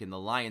this week, and the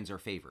Lions are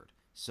favored.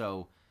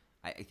 So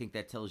I think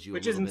that tells you,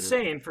 which is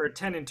insane for a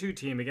 10-2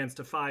 team against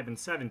a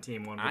 5-7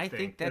 team. One would I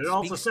think that it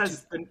also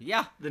says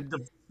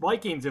the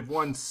Vikings have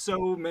won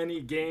so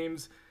many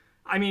games.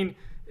 I mean,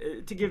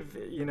 to give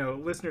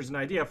listeners an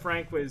idea,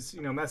 Frank was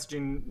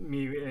messaging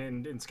me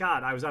and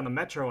Scott. I was on the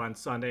Metro on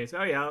Sunday.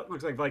 So it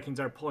looks like Vikings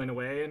are pulling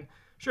away, and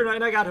sure.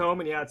 And I got home,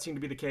 and it seemed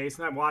to be the case.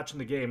 And I'm watching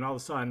the game, and all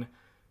of a sudden,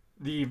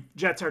 the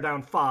Jets are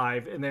down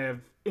 5, and they have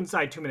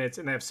inside 2 minutes,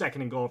 and they have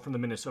 2nd and goal from the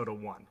Minnesota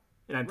 1.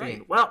 And I'm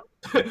thinking, well,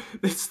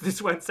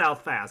 this went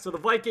south fast. So the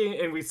Viking,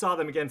 and we saw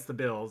them against the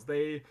Bills.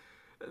 They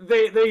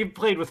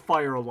played with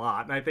fire a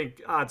lot, and I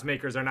think odds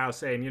makers are now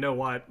saying, you know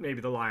what,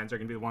 maybe the Lions are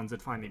going to be the ones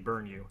that finally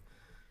burn you.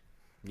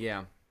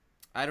 Yeah,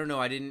 I don't know.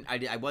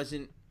 I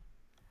wasn't.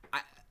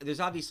 There's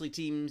obviously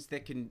teams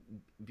that can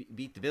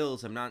beat the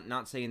Bills. I'm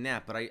not saying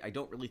that, but I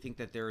don't really think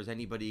that there is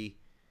anybody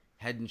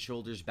head and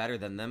shoulders better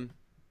than them.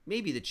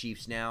 Maybe the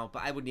Chiefs now,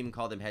 but I wouldn't even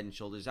call them head and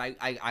shoulders.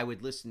 I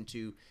would listen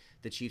to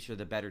the Chiefs are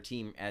the better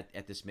team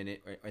at this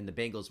minute, and the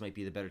Bengals might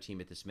be the better team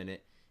at this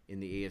minute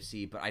in the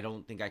AFC, but I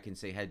don't think I can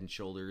say head and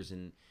shoulders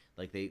and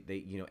they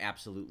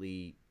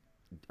absolutely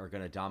are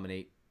going to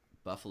dominate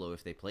Buffalo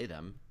if they play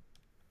them.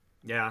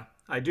 Yeah,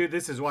 I do.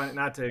 This is one,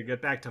 not to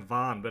get back to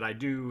Von, but I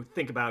do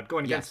think about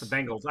going against the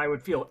Bengals. I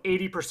would feel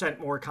 80%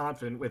 more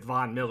confident with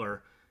Von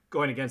Miller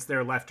going against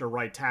their left or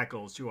right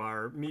tackles who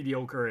are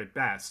mediocre at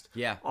best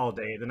all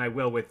day than I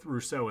will with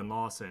Rousseau and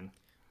Lawson.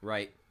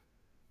 Right.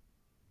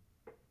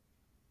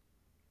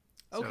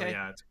 So, okay.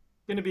 Yeah, it's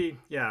going to be,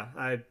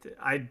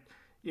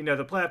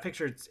 the playoff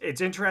picture,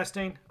 it's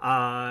interesting.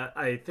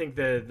 I think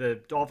the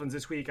Dolphins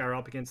this week are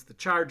up against the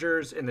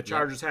Chargers, and the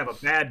Chargers have a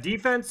bad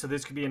defense, so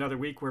this could be another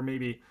week where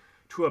maybe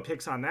Tua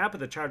picks on that, but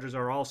the Chargers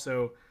are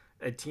also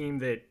a team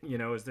that,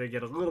 as they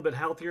get a little bit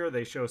healthier,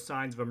 they show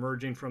signs of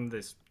emerging from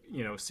this,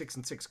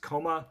 6-6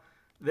 coma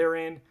they're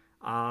in.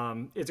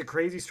 It's a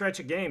crazy stretch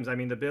of games. I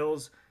mean, the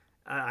Bills,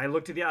 I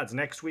looked at the odds.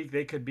 Next week,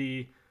 they could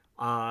be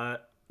over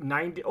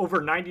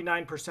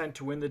 99%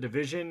 to win the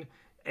division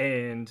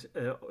and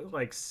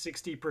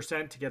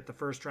 60% to get the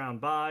first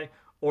round bye,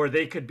 or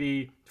they could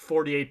be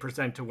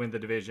 48% to win the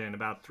division,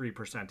 about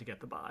 3% to get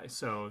the bye.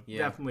 So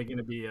definitely going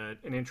to be an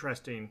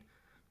interesting,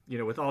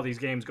 with all these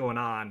games going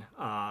on,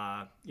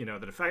 that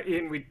effect.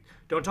 And we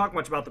don't talk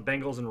much about the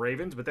Bengals and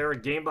Ravens, but they're a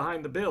game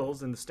behind the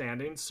Bills in the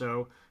standings.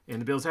 So, and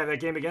the Bills have that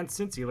game against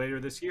Cincy later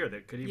this year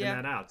that could even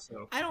that out.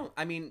 So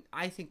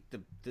I think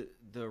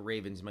the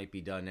Ravens might be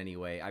done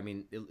anyway. I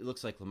mean, it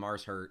looks like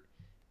Lamar's hurt,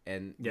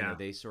 and Yeah.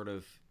 they sort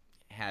of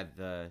had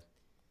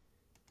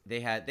they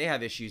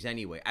have issues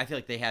anyway. I feel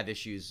like they have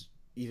issues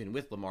even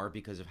with Lamar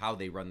because of how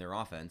they run their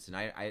offense, and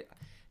I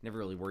never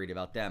really worried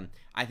about them.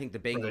 I think the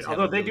Bengals, Right. have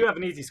Although a they really, do have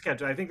an easy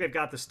schedule. I think they've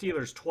got the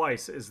Steelers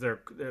twice as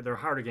their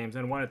harder games,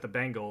 and one at the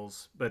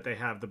Bengals, but they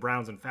have the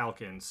Browns and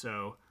Falcons,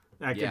 so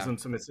that gives Yeah. them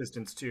some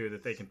assistance too,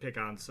 that they can pick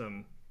on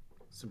some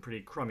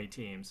pretty crummy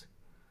teams.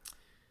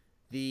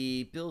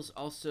 The Bills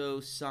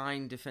also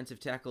signed defensive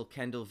tackle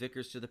Kendall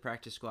Vickers to the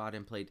practice squad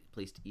and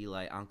placed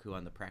Eli Anku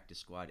on the practice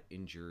squad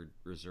injured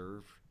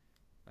reserve.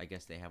 I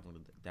guess they have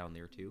one down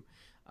there too.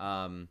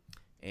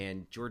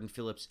 And Jordan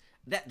Phillips.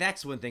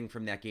 That's one thing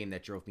from that game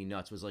that drove me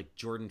nuts was like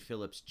Jordan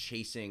Phillips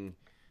chasing,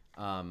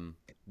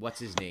 what's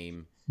his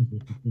name?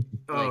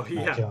 Oh, Like,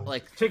 yeah. Jones.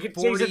 Like Chasing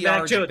 40 Mac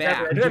yards Jones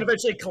back. and then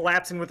eventually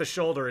collapsing with a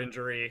shoulder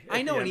injury.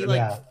 I know, and he like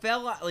like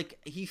fell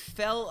he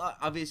fell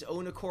of his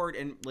own accord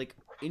and like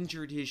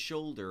injured his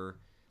shoulder.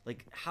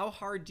 Like, how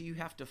hard do you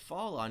have to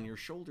fall on your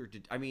shoulder?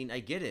 I mean, I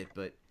get it,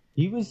 but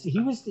It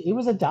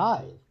was a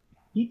dive.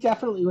 He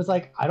definitely was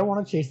like, I don't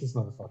want to chase this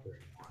motherfucker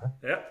anymore.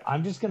 Yep.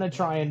 I'm just gonna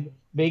try and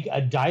make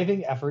a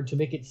diving effort to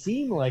make it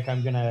seem like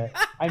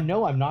I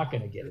know I'm not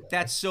gonna get it.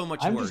 that's so much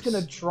I'm worse. just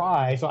gonna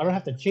try so I don't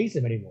have to chase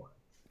him anymore.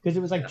 Because it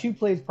was like 2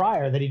 plays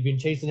prior that he'd been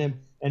chasing him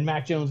and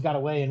Mac Jones got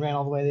away and ran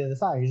all the way to the other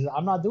side. He said,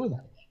 I'm not doing that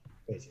again,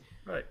 basically.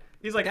 Right.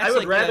 He's like, That's I would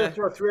like, rather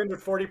throw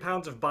 340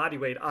 pounds of body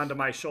weight onto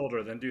my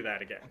shoulder than do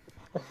that again.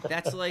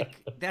 That's like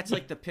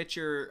the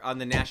pitcher on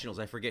the Nationals.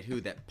 I forget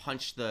who that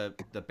punched the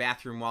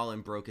bathroom wall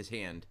and broke his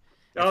hand.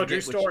 I Oh,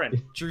 forget Drew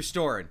Storen. Drew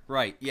Storen,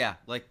 right? Yeah,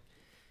 like,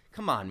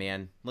 come on,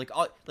 man. Like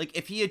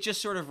if he had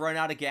just sort of run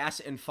out of gas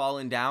and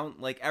fallen down,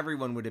 like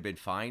everyone would have been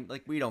fine.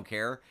 Like we don't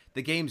care.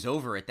 The game's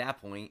over at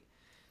that point.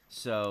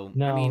 So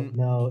No, I mean,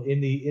 no.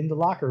 In the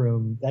locker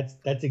room, that's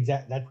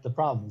the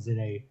problem. Is in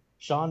a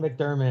Sean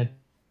McDermott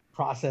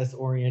process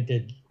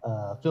oriented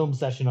film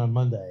session on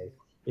Monday.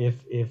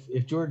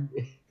 If Jordan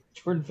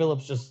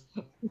Phillips just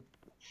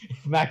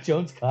if Mac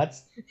Jones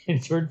cuts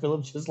and Jordan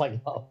Phillips just like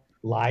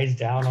lies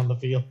down on the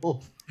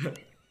field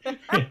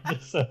and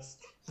just says,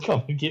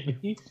 "Come and get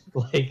me,"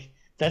 like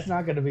that's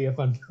not going to be a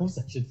fun film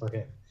session for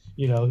him.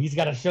 He's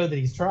got to show that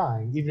he's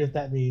trying, even if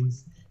that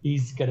means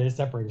he's going to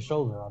separate his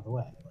shoulder on the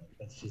way.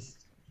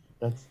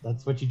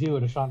 That's what you do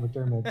in a Sean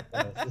McDermott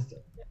system.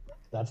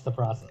 That's the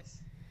process.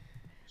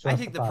 I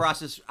think the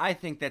process. I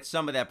think that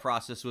some of that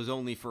process was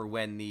only for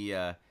when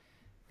the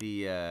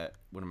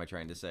what am I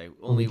trying to say?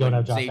 Only don't when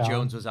have Josh Zay Allen.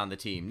 Jones was on the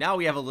team. Now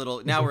we have a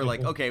little. Now we're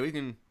like, okay, we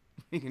can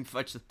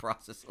fudge the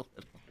process a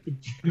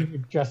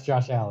little. Just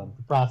Josh Allen.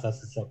 The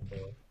process is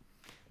secondary.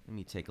 Let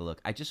me take a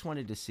look. I just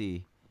wanted to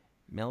see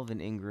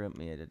Melvin Ingram.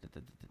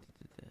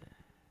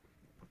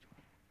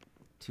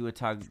 Tua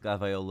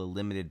Tagovailoa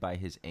limited by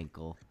his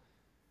ankle.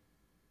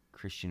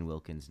 Christian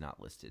Wilkins not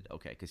listed.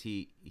 Okay, because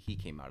he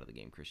came out of the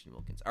game. Christian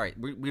Wilkins. All right,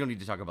 we don't need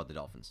to talk about the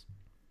Dolphins.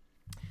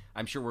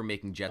 I'm sure we're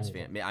making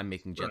I'm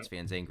making Jets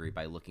fans angry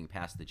by looking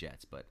past the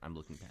Jets, but I'm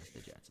looking past the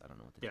Jets. I don't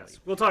know what to tell Yes. you.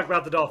 We'll talk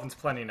about the Dolphins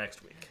plenty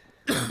next week.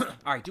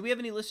 All right, do we have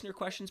any listener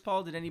questions,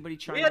 Paul? Did anybody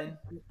chime in?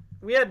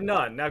 We had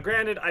none. Now,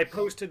 granted, I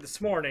posted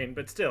this morning,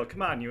 but still,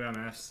 come on,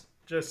 UMFs.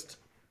 Just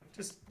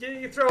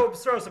you throw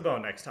us a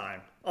bone next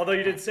time. Although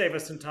you did save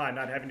us some time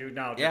not having to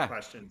acknowledge your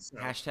questions.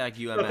 So. Hashtag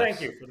UMS. So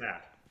thank you for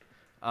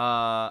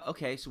that.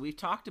 Okay, so we've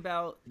talked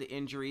about the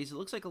injuries. It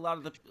looks like a lot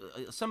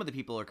of some of the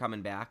people are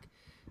coming back.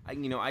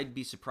 I'd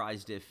be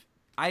surprised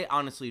I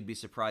honestly would be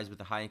surprised with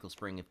the high ankle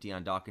sprain if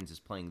Deion Dawkins is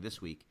playing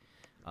this week.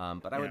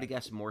 But I would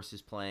guess Morse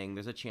is playing.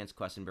 There's a chance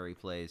Quessenberry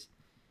plays.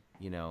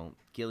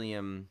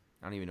 Gilliam,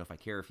 I don't even know if I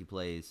care if he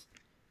plays.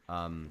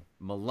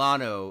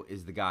 Milano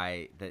is the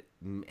guy that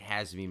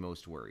has me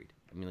most worried.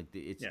 I mean,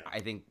 I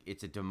think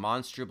it's a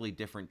demonstrably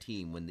different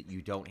team when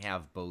you don't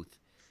have both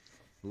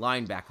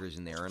linebackers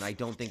in there, and I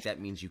don't think that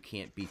means you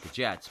can't beat the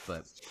Jets,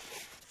 but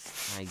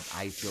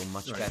I feel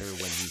much better when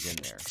he's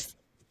in there.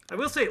 I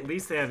will say at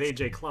least they have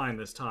AJ Klein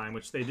this time,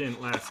 which they didn't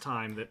last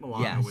time that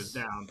Milano was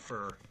down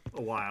for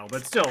a while.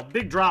 But still,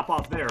 big drop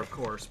off there, of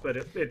course. But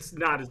it's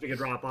not as big a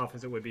drop off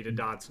as it would be to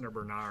Dotson or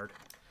Bernard.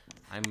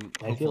 I'm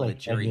I hopeful feel like that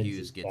Jerry Edmonds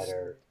Hughes is gets.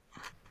 better.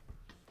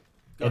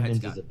 Go ahead,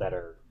 Edmonds Scott. is a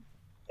better,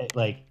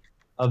 like,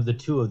 of the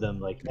two of them.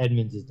 Like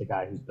Edmonds is the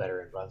guy who's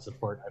better in run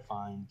support, I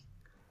find.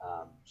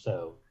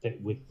 So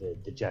with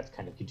the Jets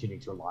kind of continuing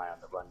to rely on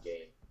the run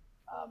game,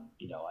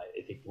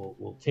 I think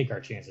we'll take our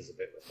chances a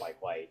bit with Mike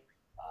White.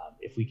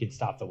 If we can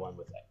stop the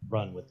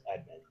run with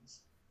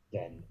Edmonds,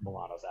 then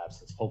Milano's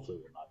absence hopefully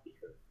will not be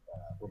hurt.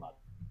 Will not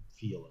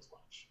feel as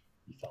much.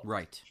 He felt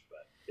Right. as much,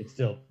 but it's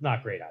still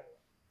not great either.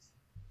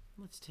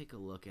 Let's take a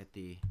look at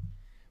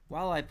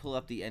while I pull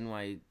up the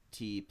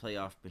NYT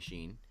playoff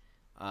machine,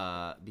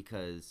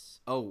 because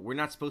we're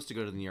not supposed to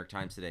go to the New York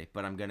Times today,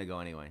 but I'm gonna go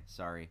anyway.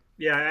 Sorry.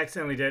 Yeah, I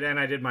accidentally did, and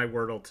I did my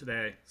Wordle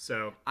today.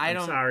 So I'm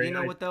sorry. You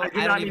know what though? I do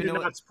I not don't need even to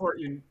know not support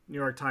you, New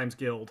York Times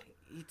Guild.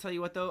 You tell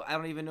you what though, I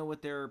don't even know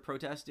what they're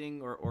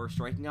protesting or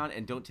striking on,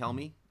 and don't tell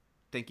me.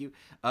 Thank you.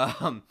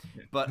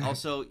 But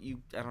also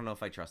I don't know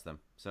if I trust them.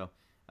 So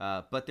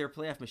But their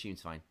playoff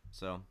machine's fine.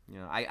 So,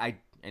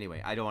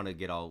 anyway, I don't want to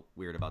get all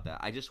weird about that.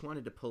 I just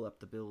wanted to pull up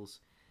the Bills'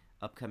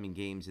 upcoming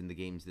games and the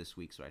games this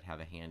week so I'd have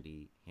a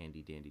handy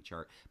dandy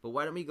chart. But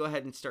why don't we go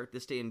ahead and start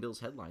this day in Bills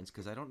headlines,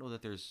 because I don't know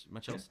that there's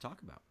much else to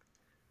talk about.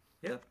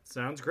 Yeah,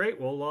 sounds great.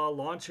 We'll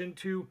launch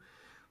into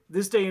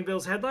this day in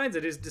Bills headlines.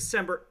 It is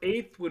December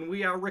 8th when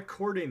we are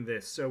recording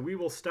this. So we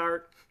will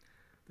start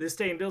this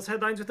day in Bills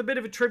headlines with a bit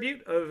of a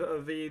tribute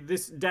of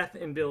this death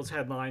in Bills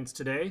headlines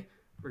today.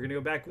 We're going to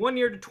go back 1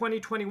 year to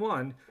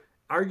 2021,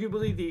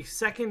 arguably the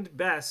second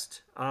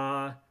best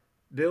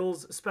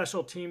Bills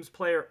special teams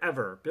player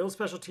ever. Bills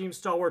special teams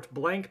stalwart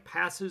blank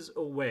passes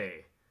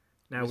away.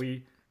 Now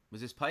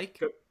Was this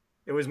Pike?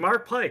 It was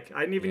Mark Pike.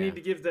 I didn't even Yeah. need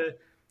to give the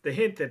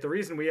hint that the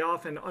reason we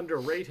often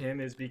underrate him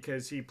is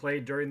because he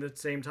played during the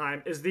same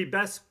time as the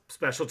best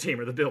special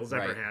teamer the Bills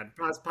ever Right. had.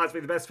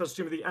 Possibly the best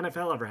special teamer the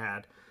NFL ever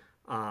had.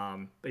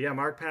 But yeah,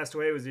 Mark passed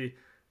away. It was a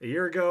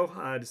year ago,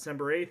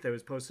 December 8th. It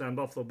was posted on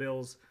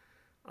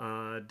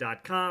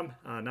BuffaloBills.com.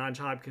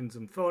 Non-Hopkins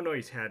Infono.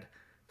 He's had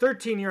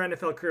 13-year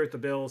NFL career with the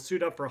Bills.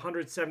 Suited up for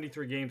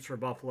 173 games for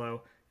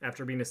Buffalo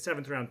after being a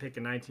 7th-round pick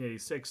in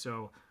 1986.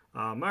 So,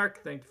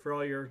 Mark, thank you for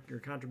all your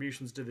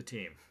contributions to the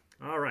team.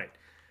 All right.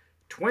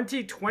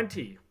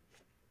 2020.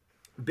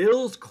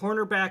 Bills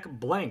cornerback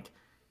blank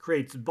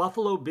creates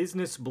Buffalo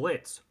Business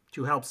Blitz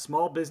to help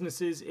small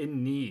businesses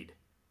in need.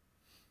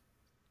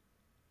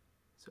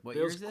 So What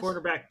year Bills is this?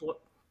 quarterback.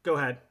 Go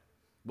ahead.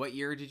 What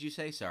year did you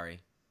say?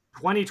 Sorry.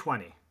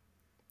 2020.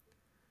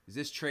 Is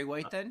this Trey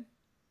White then?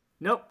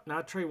 Nope,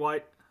 not Trey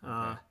White.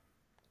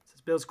 Says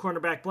Bills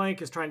cornerback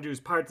blank is trying to do his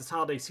part this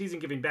holiday season,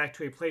 giving back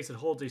to a place that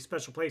holds a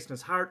special place in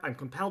his heart. I'm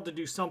compelled to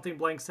do something,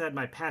 blank said.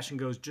 My passion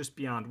goes just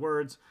beyond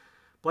words.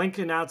 Blank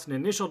announced an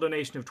initial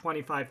donation of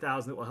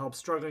 $25,000 that will help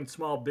struggling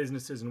small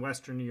businesses in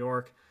Western New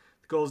York.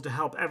 The goal is to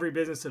help every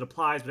business that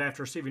applies, but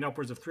after receiving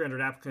upwards of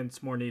 300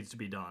 applicants, more needs to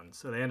be done.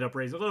 So they ended up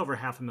raising a little over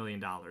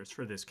 $500,000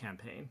 for this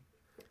campaign.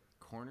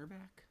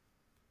 Cornerback?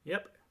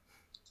 Yep.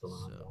 So,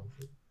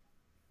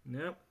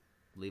 Yep.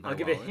 Levi I'll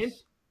give Wallace? a hint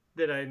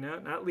that I know,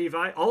 not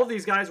Levi. All of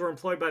these guys were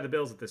employed by the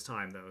Bills at this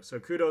time, though. So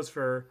kudos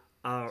for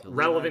So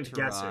relevant Levi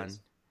guesses.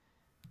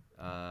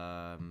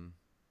 Tehran,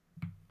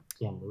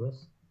 Cam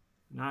Lewis.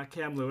 Not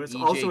Cam Lewis.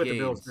 E.J. Also with the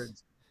Gaines.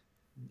 Bills.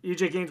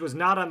 E.J. Gaines was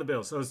not on the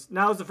Bills. So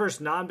now is the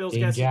first non-Bills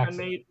Dane guess that's been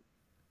Jackson. made.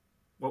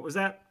 What was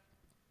that?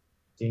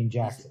 Dane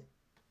Jackson.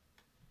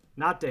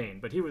 Not Dane,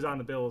 but he was on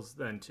the Bills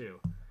then too.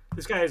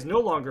 This guy is no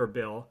longer a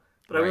Bill,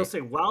 but I will Right.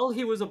 say, while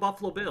he was a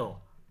Buffalo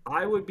Bill,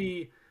 I would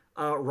be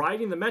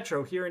riding the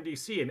Metro here in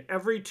D.C., and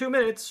every 2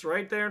 minutes,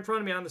 right there in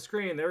front of me on the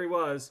screen, there he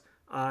was,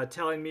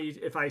 telling me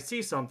if I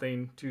see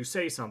something to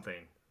say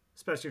something,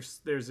 especially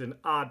if there's an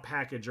odd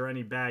package or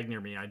any bag near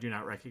me I do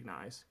not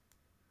recognize.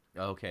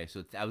 Okay,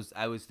 so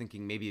I was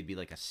thinking maybe it'd be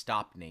like a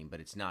stop name, but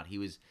it's not.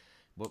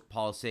 What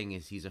Paul's saying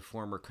is he's a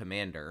former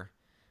commander.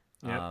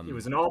 Yeah, he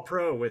was an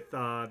All-Pro with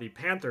the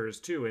Panthers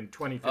too in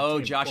 2015.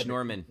 Oh, Josh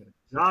Norman.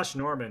 Josh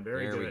Norman,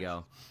 very There good. we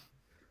go.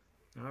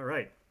 All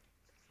right.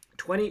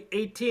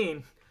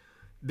 2018,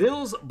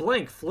 Bills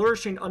blank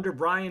flourishing under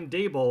Brian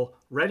Dable,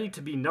 ready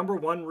to be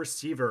 #1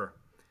 receiver.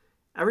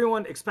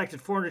 Everyone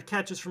expected 400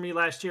 catches from me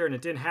last year, and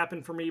it didn't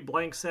happen for me,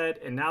 blank said.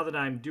 And now that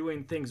I'm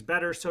doing things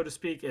better, so to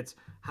speak, it's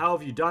how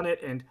have you done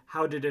it and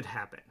how did it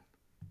happen?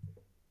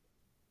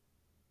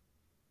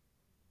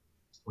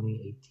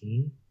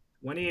 2018.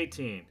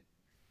 2018.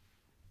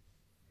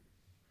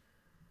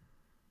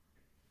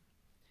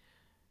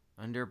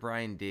 Under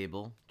Brian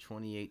Dable,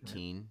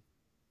 2018.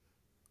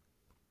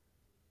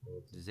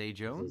 Zay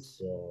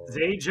Jones?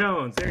 Zay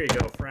Jones. There you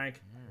go,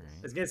 Frank.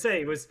 I was going to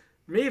say, he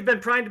may have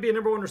been trying to be a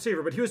 #1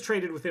 receiver, but he was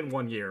traded within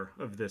 1 year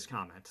of this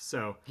comment.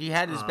 So He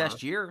had his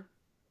best year.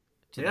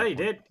 yeah, he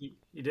did.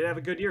 He did have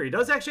a good year. He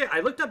does actually.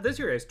 I looked up this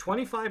year. He has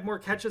 25 more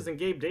catches than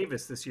Gabe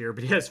Davis this year,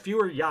 but he has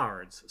fewer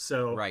yards.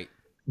 So Right.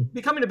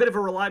 becoming a bit of a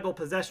reliable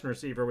possession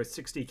receiver with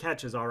 60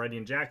 catches already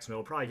in Jacksonville.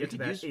 Will probably get to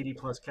could that use-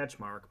 80-plus catch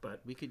mark.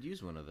 But We could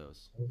use one of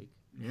those.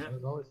 yeah, That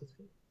was always his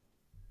good.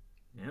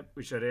 yep,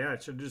 we should. Yeah,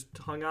 should just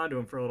hung on to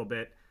him for a little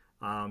bit.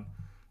 All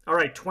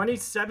right,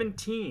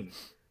 2017.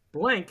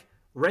 Blank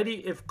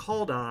ready if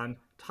called on.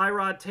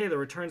 Tyrod Taylor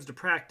returns to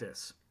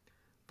practice.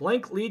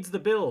 Blank leads the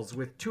Bills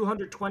with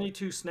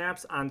 222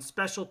 snaps on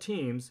special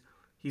teams.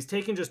 He's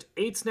taken just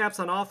 8 snaps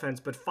on offense,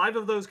 but 5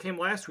 of those came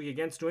last week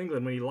against New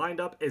England when he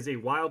lined up as a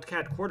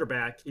Wildcat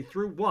quarterback. He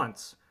threw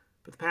once,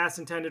 but the pass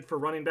intended for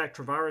running back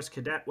Travaris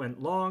Cadet went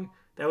long.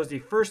 That was the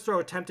first throw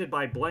attempted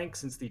by Blank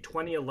since the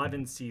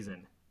 2011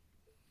 season.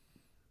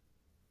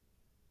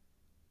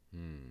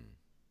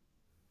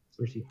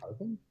 Percy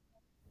Harvin.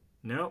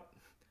 Nope.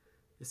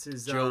 This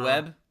is Joe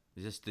Webb?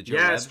 Is this the Joe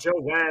Yes, Webb?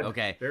 Joe Webb.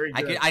 Okay. Very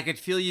good. I could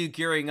feel you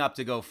gearing up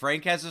to go,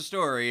 Frank has a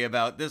story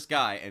about this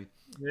guy, and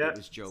Yep. it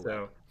was Joe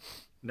so,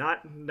 Webb.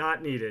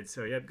 Not needed.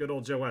 So, yep, good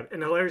old Joe Webb.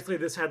 And hilariously,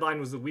 this headline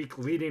was the week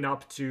leading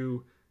up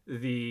to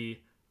the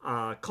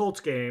Colts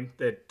game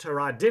that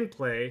Tyrod didn't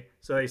play.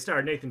 So they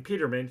started Nathan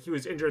Peterman. He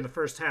was injured in the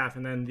first half,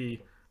 and then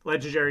the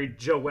legendary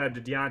Joe Webb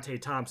to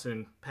Deontay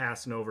Thompson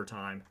pass in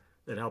overtime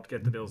that helped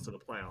get the Bills to the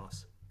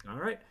playoffs. All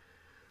right.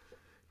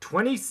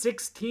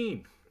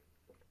 2016.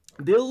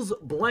 Bills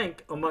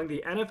blank among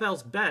the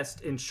NFL's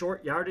best in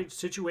short yardage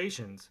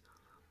situations.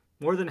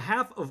 More than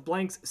half of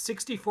Blank's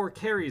 64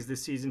 carries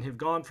this season have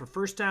gone for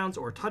first downs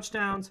or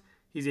touchdowns.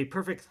 He's a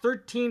perfect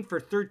 13 for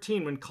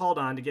 13 when called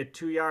on to get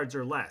 2 yards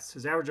or less.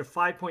 His average of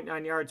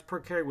 5.9 yards per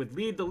carry would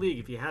lead the league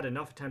if he had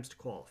enough attempts to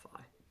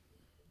qualify.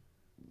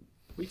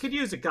 We could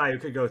use a guy who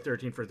could go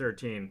 13 for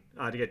 13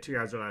 to get 2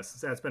 yards or less,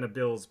 since that's been a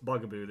Bills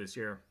bugaboo this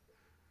year.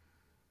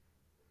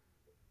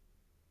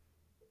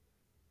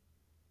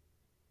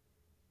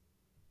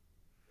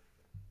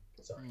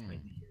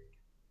 Sorry,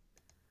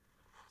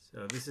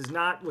 So this is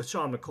not with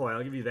Sean McCoy.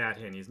 I'll give you that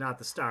hint. He's not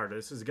the starter.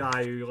 This is a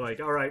guy who you're like,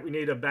 all right, we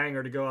need a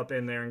banger to go up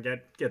in there and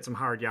get some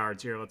hard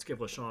yards here. Let's give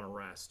LaShawn a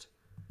rest.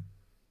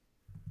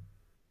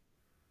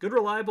 Good,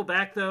 reliable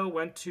back, though.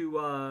 Went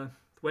to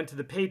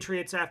the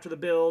Patriots after the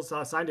Bills.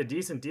 Signed a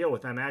decent deal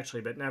with them,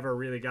 actually, but never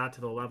really got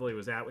to the level he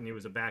was at when he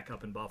was a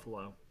backup in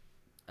Buffalo.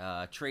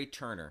 Trey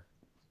Turner.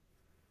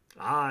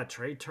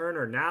 Trey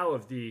Turner, now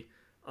of the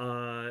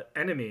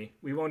enemy.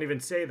 We won't even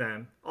say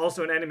them.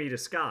 Also an enemy to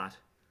Scott.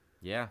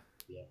 Yeah.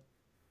 Yeah.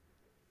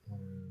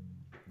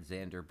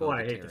 Xander Bogaterras. Boy,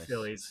 I hate the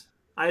Phillies.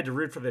 I had to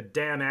root for the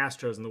damn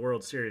Astros in the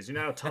World Series. You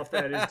know how tough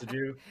that is to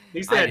do? At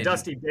least they had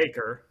Dusty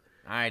Baker.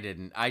 I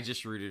didn't. I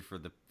just rooted for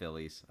the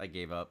Phillies. I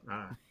gave up.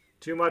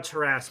 Too much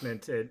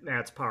harassment at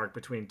Nats Park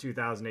between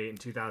 2008 and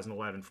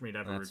 2011 for me to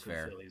ever root for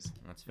the Phillies.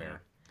 That's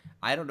fair. Yeah.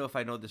 I don't know if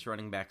I know this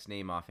running back's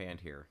name offhand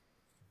here.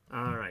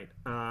 All right.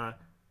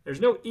 There's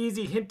no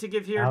easy hint to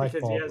give here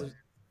because he has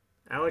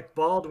Alec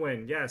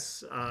Baldwin.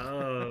 Yes.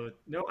 No,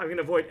 I'm going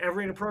to avoid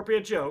every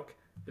inappropriate joke.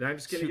 And I'm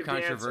just going to give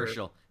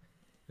controversial.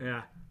 The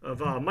answer. Yeah.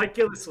 Of Mike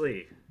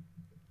Gillislee.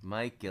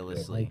 Mike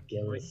Gillislee. Mike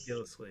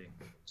Gillislee.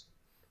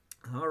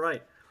 All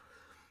right.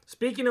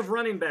 Speaking of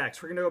running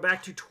backs, we're going to go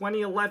back to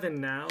 2011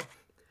 now.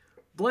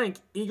 Blank,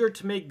 eager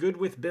to make good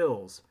with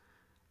Bills.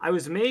 I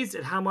was amazed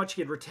at how much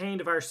he had retained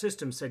of our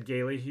system, said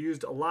Gailey. He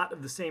used a lot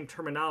of the same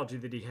terminology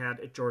that he had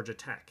at Georgia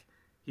Tech.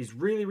 He's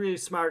really, really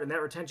smart, and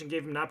that retention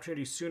gave him an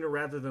opportunity sooner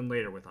rather than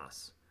later with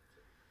us.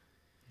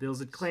 Bills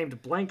had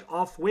claimed Blank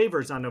off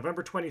waivers on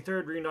November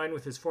 23rd, reuniting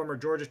with his former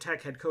Georgia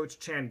Tech head coach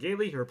Chan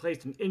Gailey. He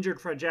replaced an injured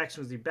Fred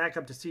Jackson as the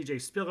backup to C.J.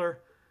 Spiller,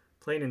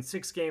 playing in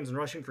 6 games and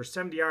rushing for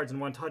 70 yards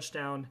and 1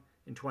 touchdown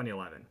in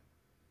 2011.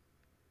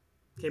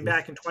 Came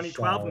back in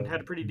 2012 and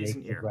had a pretty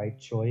decent year. Right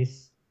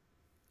choice.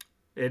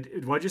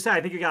 What'd you say?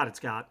 I think you got it,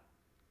 Scott.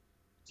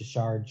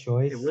 Tashard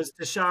Choice. It was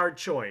Tashard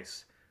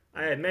Choice.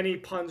 I had many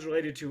puns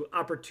related to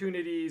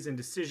opportunities and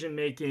decision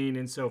making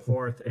and so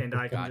forth, and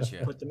I can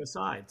just put them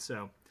aside.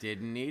 So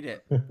didn't need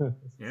it.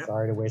 Yeah.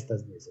 Sorry to waste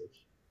those music.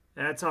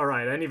 That's all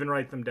right. I didn't even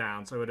write them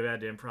down, so I would have had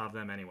to improv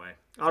them anyway.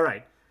 All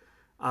right.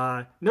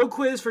 No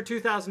quiz for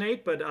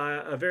 2008, but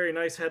a very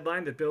nice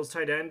headline that Bills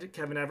tight end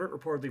Kevin Everett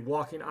reportedly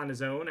walking on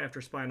his own after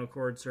spinal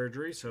cord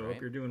surgery. So I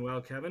hope you're doing well,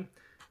 Kevin.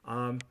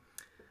 All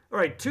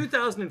right,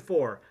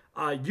 2004.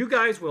 You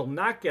guys will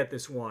not get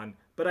this one,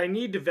 but I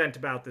need to vent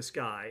about this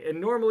guy. And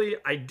normally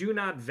I do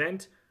not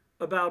vent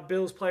about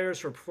Bills players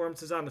for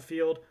performances on the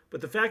field,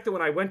 but the fact that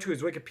when I went to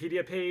his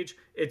Wikipedia page,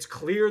 it's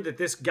clear that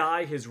this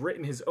guy has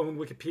written his own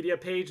Wikipedia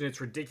page, and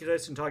it's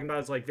ridiculous, and talking about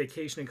his like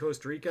vacation in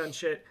Costa Rica and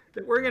shit,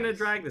 that we're going to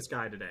drag this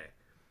guy today.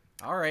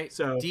 All right.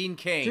 So Dean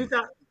Cain.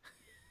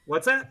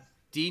 What's that?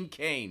 Dean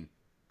Cain.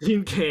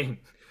 Dean Cain.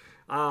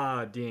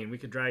 Dean. We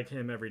could drag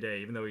him every day,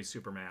 even though he's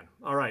Superman.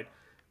 All right.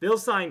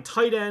 Bills signed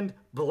tight end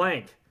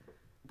Blank.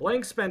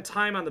 Blank spent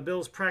time on the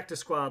Bills practice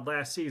squad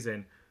last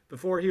season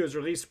before he was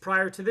released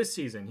prior to this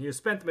season. He has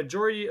spent the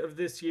majority of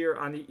this year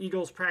on the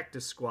Eagles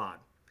practice squad.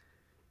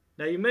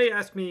 Now, you may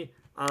ask me,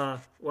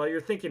 while you're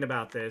thinking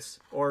about this,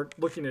 or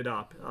looking it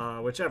up,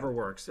 whichever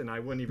works, and I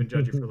wouldn't even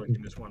judge you for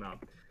looking this one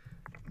up.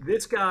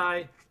 This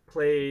guy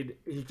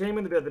he came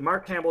in the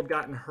Mark Campbell had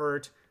gotten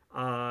hurt.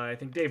 I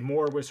think Dave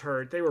Moore was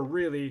hurt. They were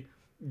really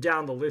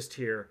down the list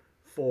here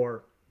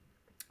for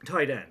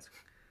tight ends.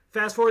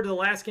 Fast forward to the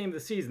last game of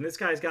the season. This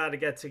guy's got to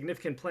get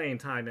significant playing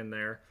time in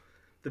there.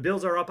 The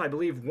Bills are up, I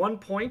believe, 1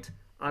 point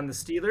on the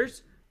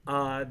Steelers.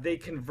 They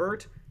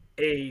convert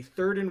a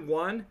 3rd and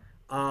 1,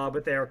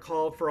 but they are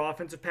called for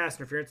offensive pass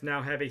interference,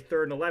 now have a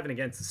 3rd and 11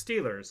 against the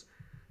Steelers.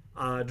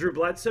 Drew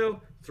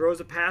Bledsoe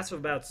throws a pass of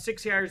about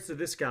 6 yards to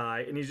this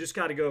guy, and he's just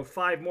got to go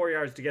 5 more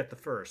yards to get the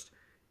first.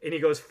 And he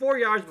goes 4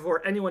 yards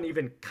before anyone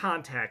even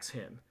contacts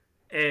him.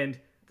 And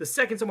the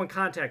second someone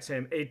contacts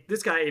him,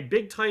 this guy, a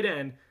big tight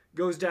end,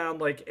 goes down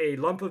like a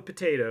lump of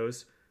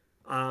potatoes.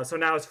 So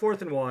now it's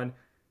 4th and 1.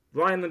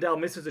 Ryan Lindell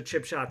misses a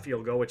chip shot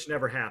field goal, which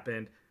never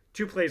happened.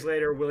 2 plays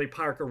later, Willie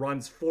Parker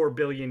runs 4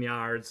 billion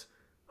yards.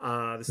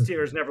 The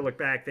Steelers never look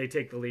back. They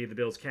take the lead. The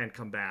Bills can't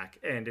come back.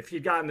 And if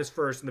he'd gotten this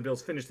first and the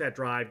Bills finished that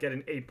drive, get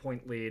an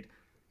 8-point lead,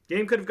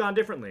 game could have gone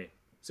differently.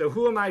 So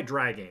who am I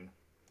dragging?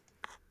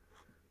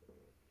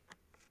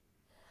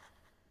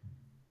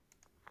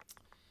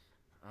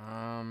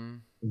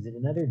 Is it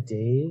another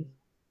Dave?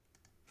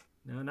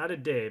 No, not a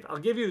Dave. I'll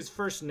give you his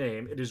first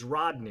name. It is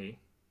Rodney.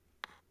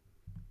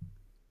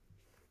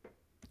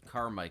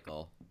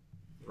 Carmichael.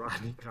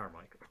 Rodney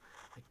Carmichael.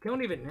 I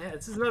don't even...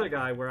 This is another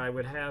guy where I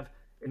would have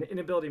an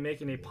inability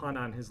making a pun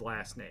on his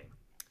last name.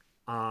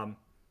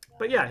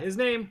 But yeah, his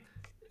name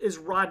is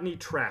Rodney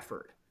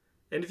Trafford.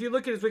 And if you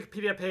look at his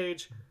Wikipedia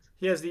page,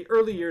 he has the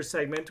early years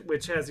segment,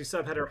 which has the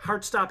subheader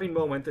 "Heart-stopping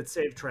moment that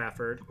saved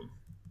Trafford."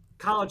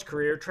 College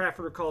career,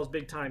 Trafford recalls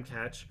big time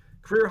catch.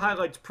 Career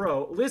highlights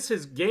pro, lists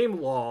his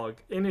game log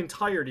in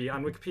entirety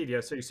on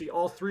Wikipedia, so you see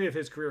all 3 of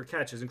his career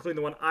catches, including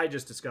the one I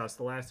just discussed,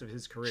 the last of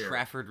his career.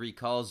 Trafford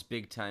recalls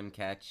big time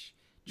catch.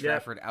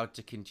 Trafford out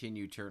to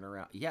continue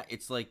turnaround. Yeah,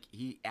 it's like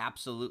he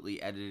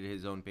absolutely edited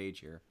his own page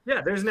here.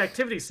 Yeah, there's an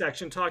activity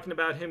section talking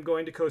about him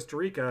going to Costa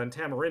Rica and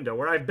Tamarindo,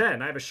 where I've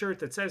been. I have a shirt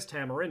that says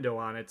Tamarindo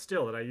on it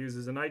still that I use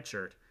as a night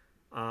shirt.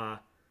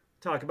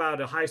 Talk about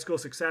a high school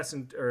success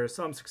or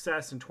some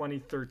success in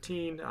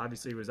 2013.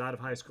 Obviously, he was out of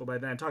high school by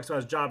then. Talks about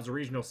his job as a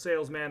regional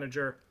sales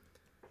manager.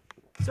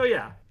 So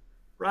yeah,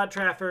 Rod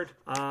Trafford.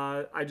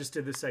 I just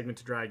did this segment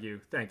to drag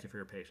you. Thank you for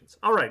your patience.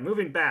 All right,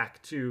 moving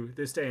back to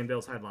this day in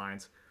Bills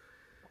headlines.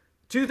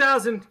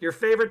 2000, your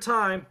favorite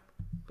time.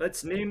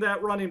 Let's name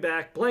that running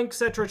back. Blank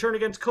set to return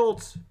against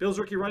Colts. Bills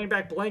rookie running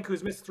back Blank,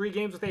 who's missed 3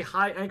 games with a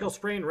high ankle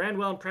sprain, ran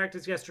well in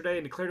practice yesterday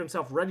and declared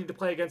himself ready to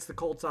play against the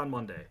Colts on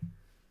Monday.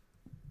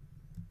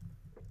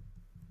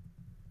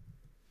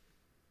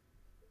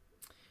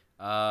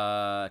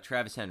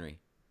 Travis Henry.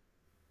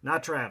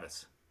 Not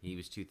Travis. He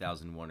was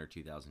 2001 or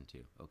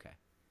 2002. Okay.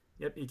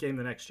 Yep, he came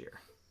the next year.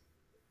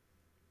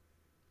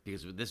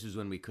 Because this was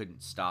when we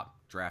couldn't stop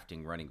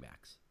drafting running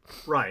backs.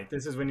 Right.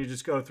 This is when you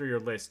just go through your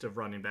list of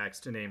running backs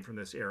to name from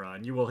this era,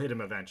 and you will hit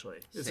him eventually.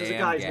 This is a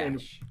guy's name.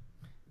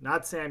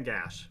 Not Sam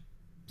Gash.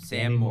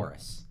 Sam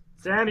Morris.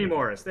 Sammy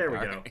Morris. There we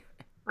go.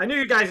 I knew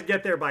you guys would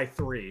get there by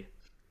 3.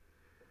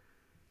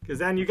 Because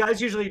then you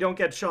guys usually don't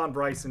get Sean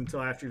Bryson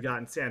until after you've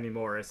gotten Sammy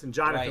Morris, and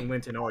Jonathan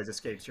Linton always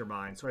escapes your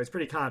mind. So I was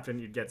pretty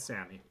confident you'd get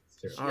Sammy.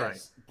 All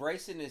right.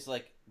 Bryson is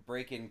like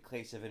break in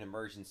case of an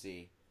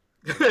emergency.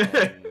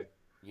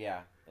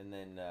 Yeah, and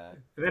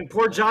then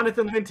poor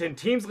Jonathan Linton,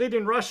 team's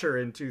leading rusher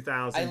in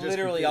 2000. I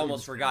literally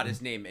almost forgot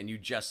his name, and you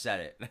just said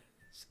it.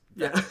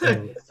 Yeah.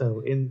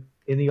 so in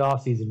the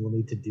off season, we'll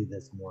need to do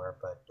this more,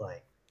 but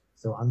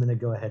so I'm gonna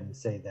go ahead and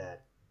say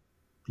that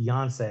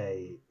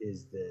Beyonce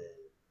is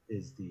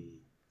the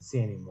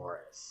Sammy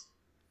Morris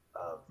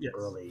of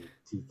early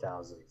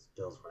 2000s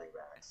Bills running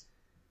backs,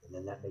 and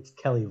then that makes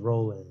Kelly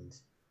Rowland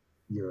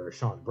your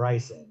Sean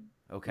Bryson.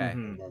 Okay. Mm-hmm.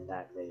 And then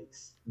that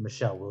makes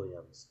Michelle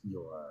Williams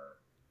your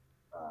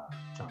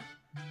John.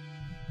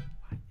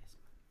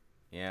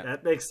 Yeah.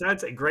 That makes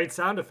sense. A great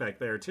sound effect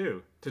there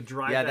too to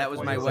drive. Yeah, that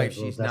was my wife.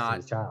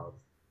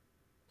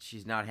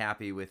 She's not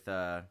happy with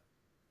your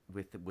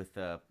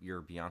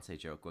Beyonce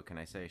joke. What can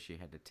I say? She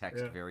had to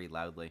text very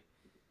loudly.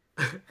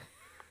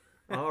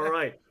 All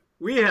right.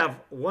 We have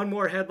one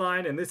more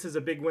headline, and this is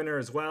a big winner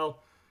as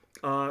well.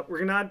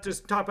 We're not going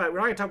to talk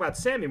about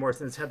Sammy Morris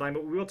in this headline,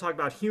 but we will talk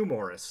about Hugh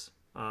Morris,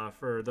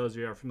 for those of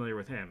you who are familiar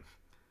with him.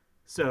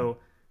 So,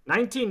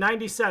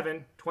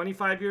 1997,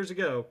 25 years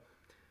ago,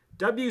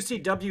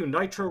 WCW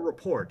Nitro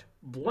Report,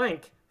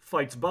 Blank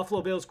fights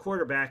Buffalo Bills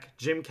quarterback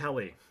Jim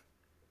Kelly.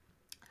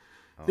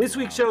 This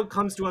week's show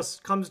comes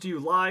to you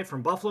live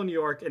from Buffalo, New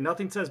York, and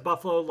nothing says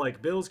Buffalo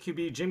like Bills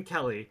QB Jim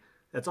Kelly.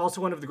 That's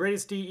also one of the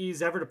greatest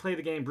DEs ever to play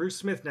the game, Bruce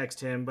Smith, next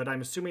to him, but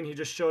I'm assuming he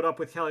just showed up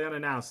with Kelly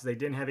unannounced, as they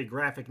didn't have a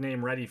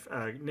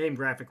name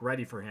graphic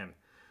ready for him.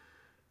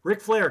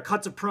 Ric Flair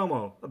cuts a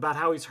promo about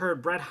how he's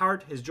heard Bret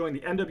Hart has joined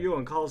the NWO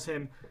and calls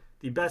him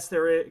the best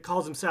there is,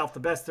 calls himself the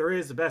best there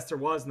is, the best there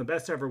was, and the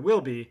best there ever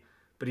will be,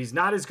 but he's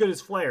not as good as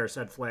Flair,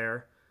 said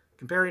Flair.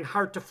 Comparing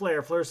Hart to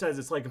Flair, Flair says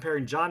it's like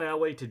comparing John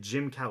Elway to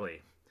Jim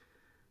Kelly.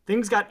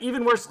 Things got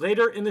even worse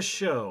later in the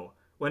show,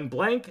 when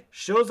Blank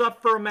shows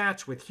up for a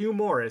match with Hugh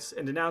Morris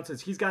and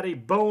announces he's got a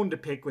bone to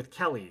pick with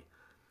Kelly.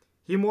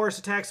 Hugh Morris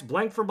attacks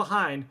Blank from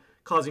behind,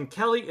 causing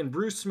Kelly and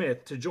Bruce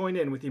Smith to join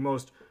in with the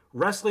most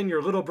wrestling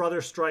your little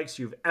brother strikes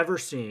you've ever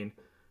seen.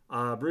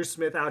 Bruce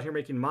Smith out here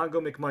making Mongo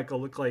McMichael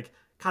look like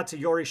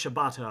Katsuyori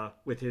Shibata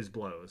with his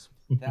blows.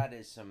 That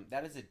is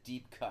a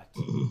deep cut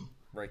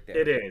right there.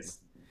 It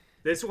is.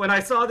 When I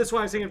saw this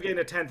one, I was thinking of getting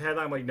a 10th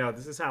headline. I'm like, no,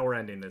 this is how we're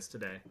ending this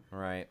today.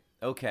 Right.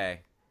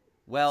 Okay.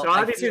 Well, so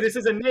obviously this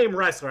is a name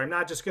wrestler. I'm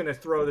not just going to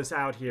throw this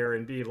out here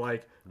and be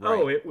like,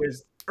 oh, it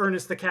was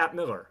Ernest the Cat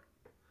Miller.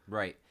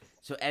 Right.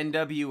 So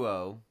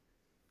NWO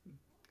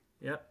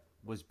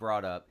was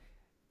brought up.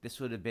 This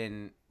would have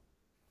been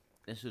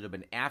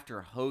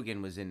after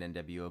Hogan was in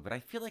NWO, but I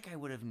feel like I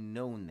would have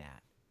known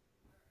that.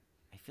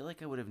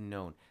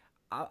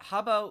 How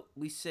about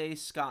we say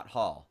Scott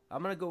Hall?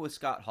 I'm going to go with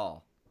Scott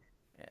Hall.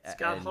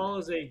 Scott Hall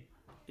is a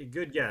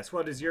good guess.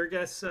 What is your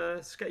guess,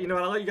 Scott? You know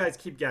what? I'll let you guys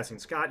keep guessing.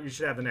 Scott, you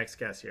should have the next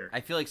guess here.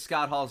 I feel like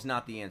Scott Hall's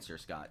not the answer,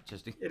 Scott.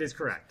 It is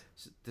correct.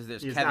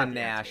 There's Kevin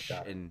Nash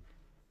and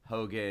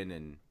Hogan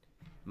and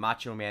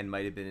Macho Man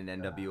might have been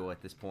in NWO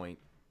at this point.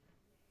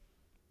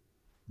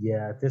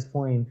 Yeah, at this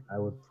point, I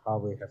would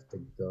probably have to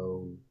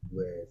go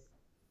with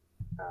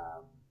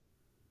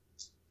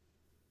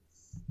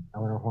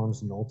Eleanor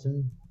Holmes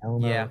Knowlton.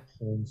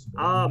 Holmes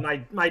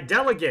Knowlton. My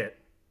delegate.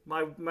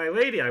 My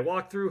lady, I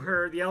walked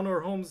through the Eleanor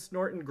Holmes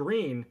Norton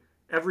Green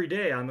every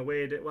day on the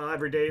way to, well,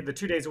 every day, the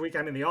 2 days a week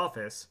I'm in the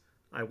office,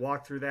 I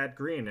walk through that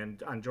green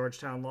and on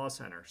Georgetown Law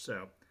Center.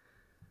 So,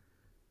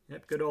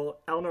 yep, good old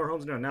Eleanor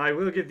Holmes. No, now I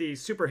will give the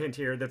super hint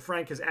here that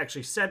Frank has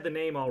actually said the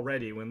name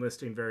already when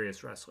listing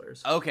various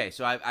wrestlers. Okay,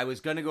 so I was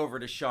going to go over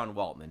to Sean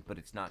Waltman, but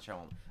it's not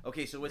Sean Waltman.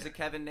 Okay, so was it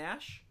Kevin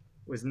Nash?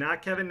 It was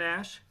not Kevin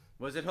Nash.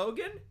 Was it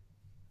Hogan?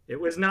 It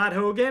was not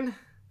Hogan.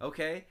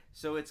 Okay,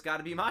 so it's got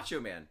to be Macho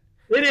Man.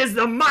 It is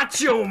the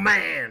Macho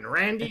Man,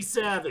 Randy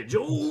Savage.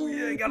 Oh,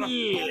 yeah, I got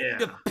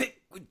The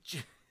pick with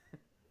you.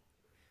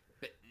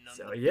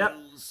 So, yep.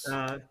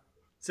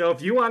 So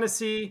if you want to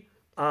see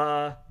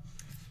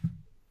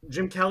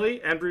Jim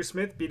Kelly and Bruce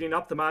Smith beating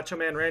up the Macho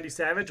Man Randy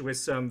Savage with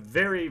some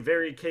very,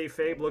 very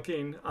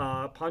kayfabe-looking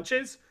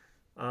punches,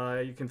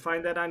 you can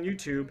find that on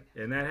YouTube.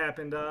 And that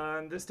happened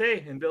on this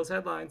day in Bill's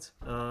headlines,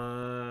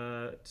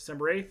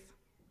 December 8th.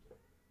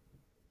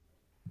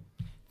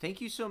 Thank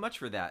you so much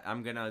for that.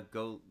 I'm gonna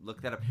go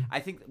look that up.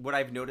 I think what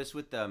I've noticed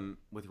with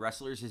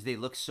wrestlers is they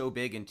look so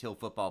big until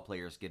football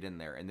players get in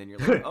there, and then you're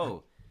like,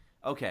 oh,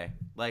 okay,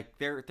 like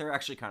they're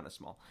actually kind of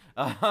small,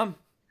 but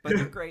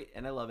they're great,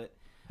 and I love it.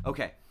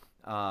 Okay,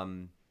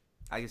 I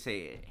can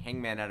say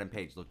Hangman Adam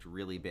Page looked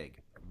really big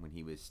when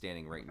he was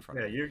standing right in front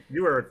of me. Yeah,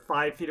 you were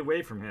 5 feet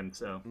away from him,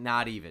 so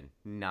Not even.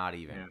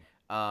 Yeah.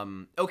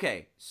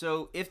 Okay,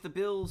 so if the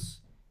Bills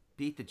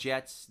beat the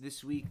Jets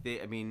this week,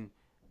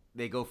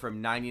 they go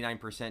from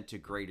 99% to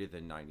greater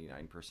than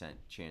 99%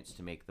 chance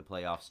to make the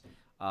playoffs,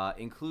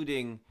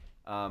 including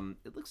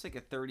it looks like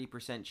a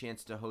 30%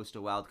 chance to host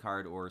a wild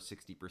card or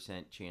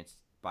 60% chance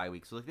bye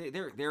week. So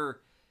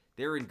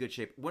they're in good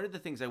shape. One of the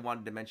things I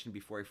wanted to mention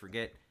before I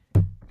forget,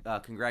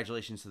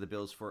 congratulations to the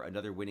Bills for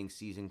another winning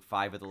season,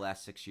 5 of the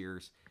last 6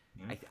 years.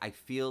 Mm-hmm. I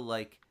feel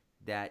like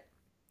that,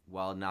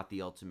 while not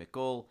the ultimate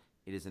goal,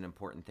 it is an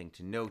important thing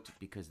to note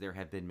because there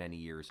have been many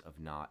years of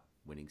not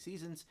winning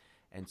seasons,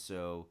 and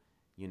so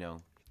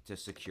to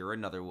secure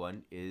another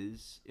one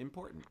is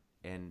important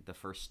and the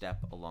first step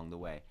along the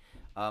way.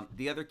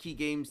 The other key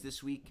games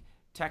this week,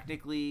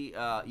 technically,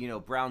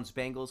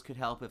 Browns-Bengals could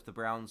help if the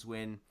Browns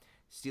win.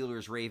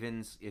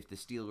 Steelers-Ravens, if the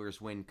Steelers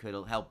win, could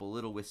help a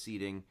little with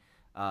seeding.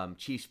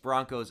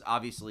 Chiefs-Broncos,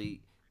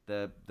 obviously,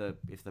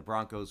 if the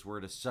Broncos were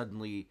to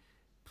suddenly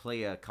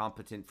play a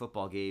competent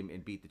football game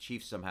and beat the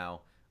Chiefs somehow,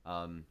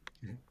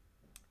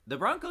 the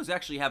Broncos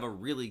actually have a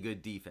really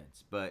good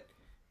defense, but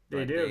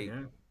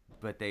they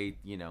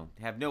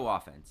have no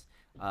offense.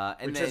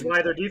 Which is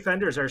why their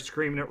defenders are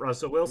screaming at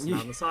Russell Wilson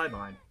on the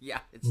sideline. Yeah,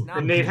 it's not.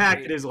 And Nate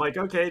Hackett is like,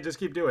 okay, just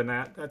keep doing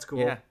that. That's cool.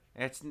 Yeah,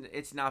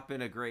 it's not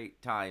been a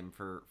great time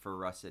for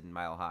Russ and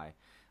Mile High.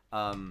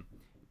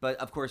 But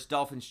of course,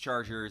 Dolphins,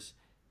 Chargers,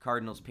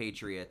 Cardinals,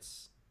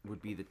 Patriots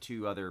would be the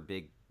two other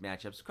big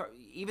matchups.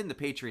 Even the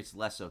Patriots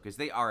less so because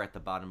they are at the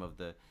bottom of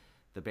the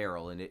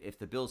barrel, and if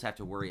the Bills have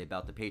to worry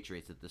about the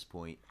Patriots at this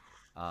point,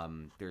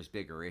 there's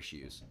bigger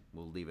issues.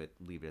 We'll leave it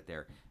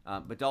there.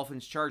 But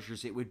Dolphins,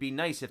 Chargers, it would be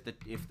nice if the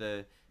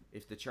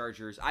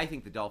Chargers. I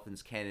think the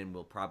Dolphins can and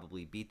will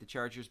probably beat the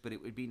Chargers, but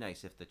it would be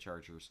nice if the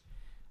Chargers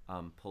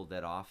pulled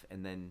that off.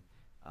 And then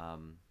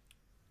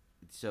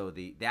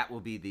that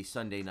will be the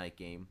Sunday night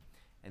game,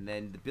 and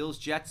then the Bills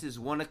Jets is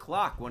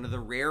 1:00, one of the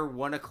rare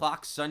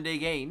 1:00 Sunday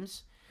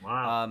games.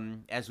 Wow.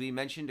 As we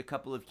mentioned, a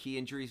couple of key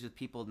injuries with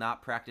people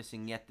not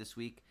practicing yet this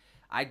week.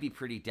 I'd be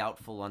pretty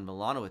doubtful on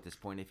Milano at this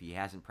point if he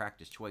hasn't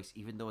practiced twice,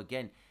 even though,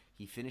 again,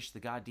 he finished the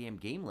goddamn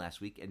game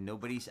last week, and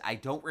I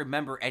don't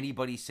remember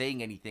anybody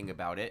saying anything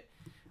about it.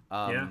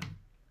 Yeah.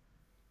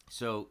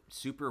 So,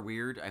 super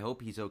weird. I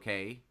hope he's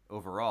okay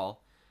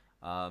overall.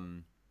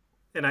 And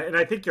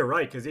I think you're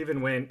right, because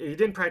even when he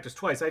didn't practice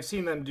twice, I've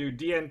seen them do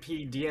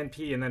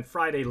DNP, and then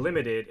Friday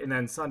limited, and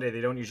then Sunday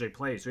they don't usually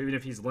play. So even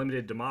if he's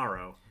limited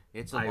tomorrow,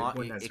 it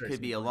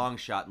could be a long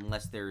shot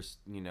unless there's,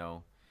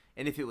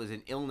 and if it was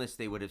an illness,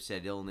 they would have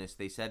said illness.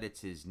 They said it's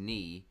his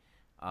knee.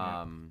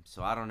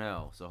 So I don't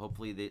know. So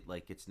hopefully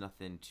it's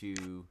nothing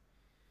too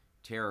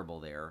terrible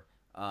there.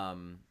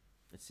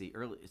 Let's see.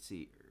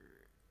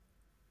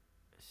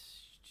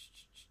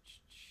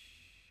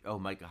 Oh,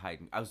 Micah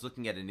Hyden. I was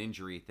looking at an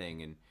injury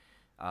thing, and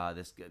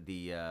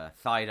the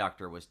thigh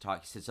doctor he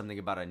said something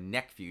about a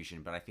neck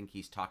fusion, but I think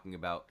he's talking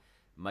about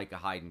Micah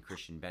Hyde and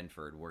Christian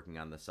Benford working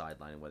on the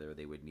sideline, whether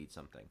they would need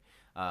something.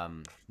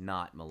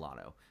 Not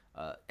Milano.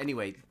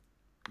 Anyway,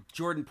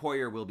 Jordan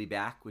Poyer will be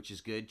back, which is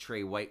good.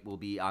 Trey White will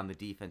be on the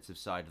defensive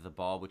side of the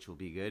ball, which will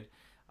be good.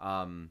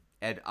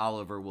 Ed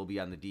Oliver will be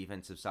on the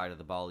defensive side of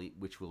the ball,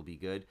 which will be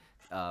good.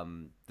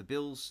 The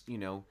Bills,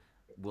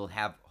 will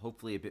have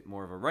hopefully a bit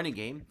more of a running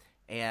game,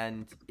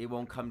 and it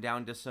won't come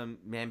down to some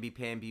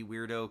mamby-pamby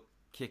weirdo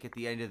kick at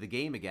the end of the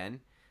game again,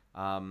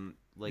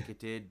 like it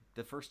did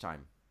the first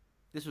time.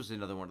 This was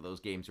another one of those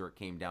games where it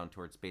came down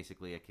towards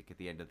basically a kick at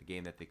the end of the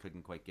game that they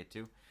couldn't quite get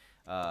to.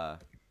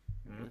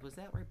 Was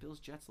that right, Bills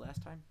Jets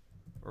last time?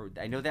 Or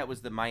I know that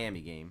was the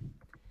Miami game.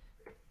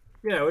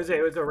 Yeah, it was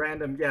a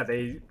random. Yeah,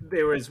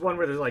 there was one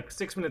where there's like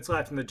 6 minutes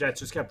left, and the Jets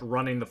just kept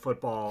running the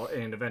football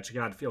and eventually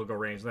got to field goal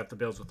range, left the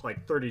Bills with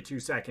like 32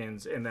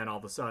 seconds, and then all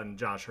of a sudden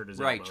Josh hurt his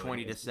elbow. Right,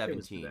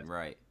 20-17,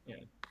 right? Yeah.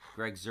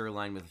 Greg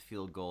Zerline with a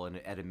field goal and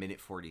at a minute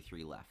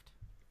 43 left,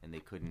 and they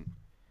couldn't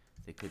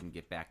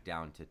get back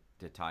down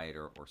to tie it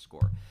or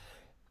score.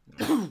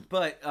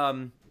 But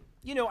I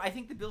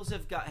think the Bills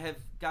have got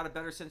a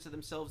better sense of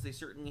themselves. They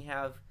certainly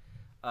have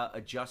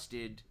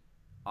adjusted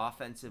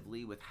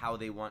offensively with how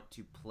they want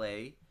to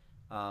play.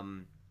 I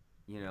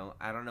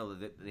don't know,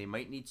 that they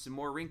might need some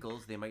more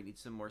wrinkles, they might need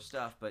some more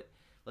stuff, but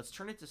let's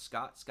turn it to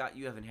Scott. Scott,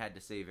 you haven't had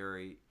to say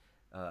very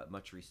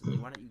much recently.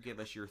 Why don't you give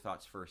us your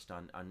thoughts first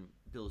on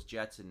Bills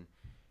Jets and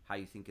how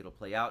you think it'll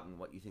play out and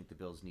what you think the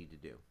Bills need to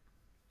do?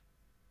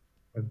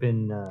 I've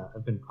been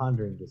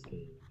pondering this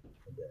game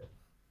a bit.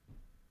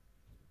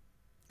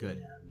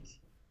 Good.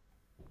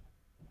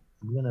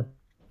 And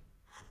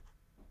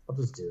I'll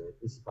just do it.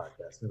 This is a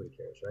podcast. Nobody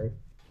cares, right?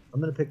 I'm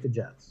gonna pick the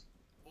Jets.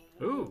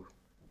 Ooh.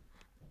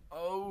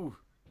 Oh.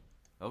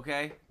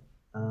 Okay.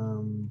 I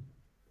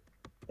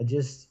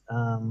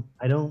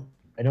don't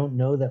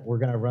know that we're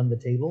gonna run the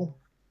table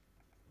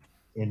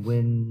and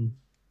win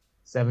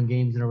 7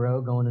 games in a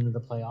row going into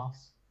the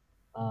playoffs.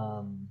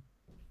 I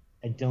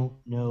don't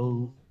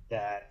know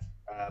that.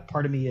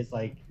 Part of me is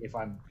like,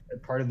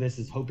 part of this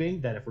is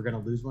hoping that if we're gonna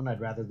lose one,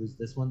 I'd rather lose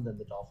this one than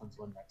the Dolphins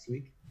one next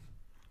week.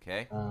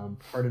 Okay.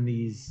 Part of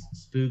me's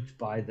spooked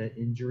by the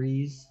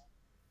injuries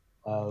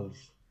of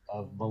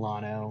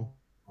Milano.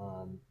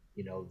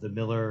 The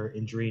Miller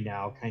injury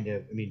now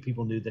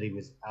people knew that he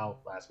was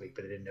out last week,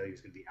 but they didn't know he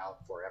was going to be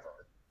out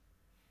forever.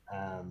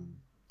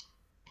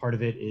 Part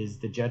of it is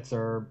the Jets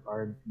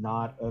are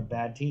not a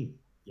bad team.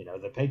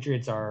 The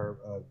Patriots are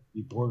a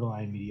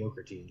borderline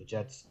mediocre team. The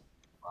Jets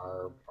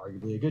are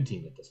arguably a good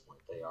team at this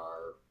point. They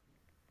are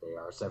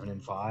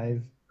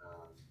 7-5.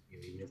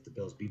 Even if the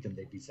Bills beat them,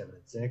 they'd be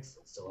 7-6 and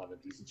still have a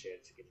decent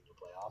chance to get into the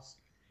playoffs.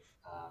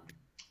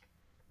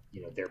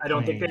 I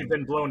don't think they've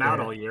been blown out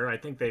all year. I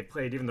think they've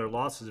played, even their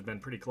losses have been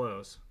pretty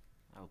close.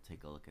 I'll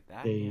take a look at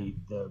that.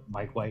 The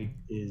Mike White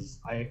is,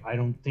 I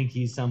don't think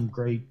he's some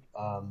great,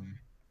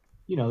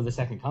 the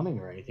second coming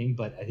or anything,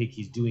 but I think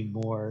he's doing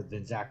more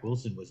than Zach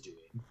Wilson was doing.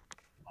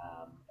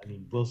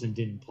 Wilson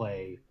didn't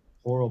play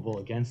horrible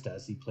against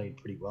us. He played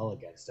pretty well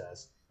against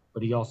us,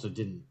 but he also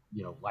didn't,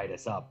 light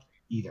us up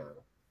either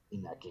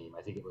in that game.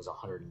 I think it was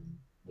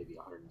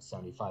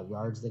 175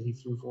 yards that he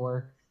threw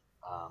for.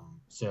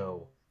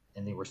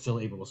 And they were still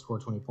able to score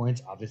 20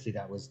 points. Obviously,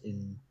 that was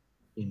in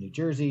New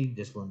Jersey.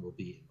 This one will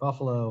be in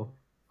Buffalo.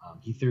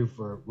 Wilson threw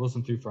for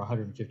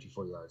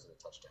 154 yards and a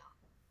touchdown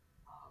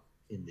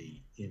in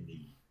the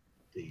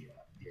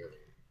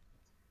earlier.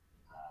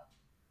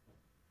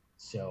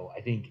 So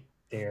I think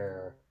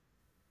they're,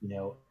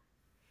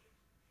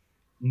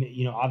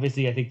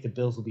 obviously I think the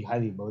Bills will be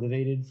highly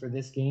motivated for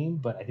this game,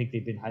 but I think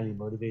they've been highly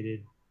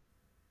motivated.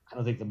 I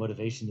don't think the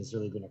motivation has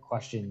really been a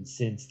question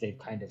since they've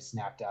kind of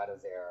snapped out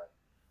of their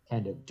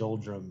kind of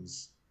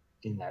doldrums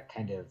in that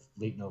kind of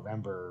late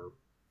November,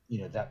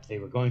 that they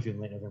were going through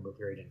the late November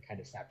period and kind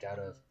of snapped out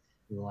of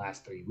in the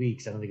last 3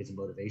 weeks. I don't think it's a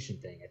motivation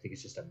thing. I think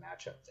it's just a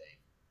matchup thing.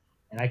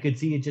 And I could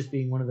see it just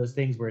being one of those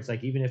things where it's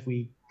like, even if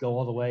we go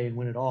all the way and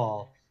win it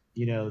all,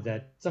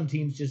 that some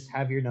teams just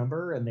have your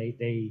number and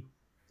the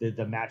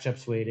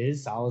matchup's the way it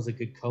is. Salah's a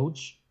good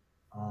coach.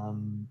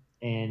 And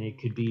it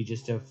could be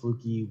just a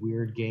fluky,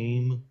 weird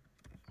game.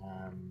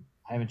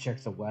 I haven't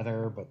checked the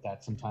weather, but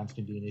that sometimes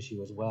can be an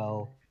issue as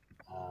well.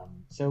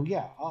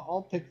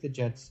 I'll pick the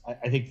Jets.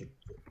 I think that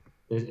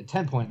there's a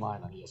 10-point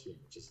line on ESPN,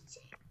 which is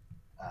insane.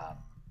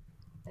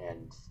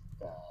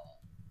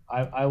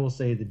 I will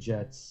say the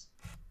Jets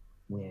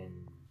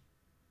win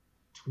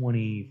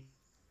 24-21.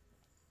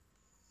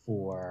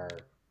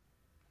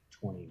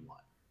 24-21.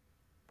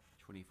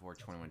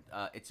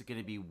 It's going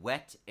to be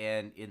wet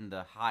and in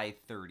the high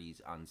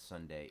 30s on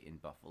Sunday in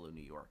Buffalo,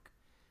 New York.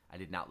 I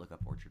did not look up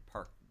Orchard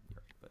Park, New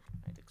York, but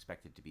I'd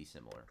expect it to be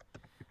similar.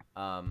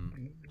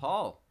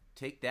 Paul,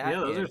 take that.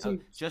 Yeah,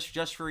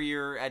 just for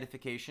your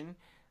edification,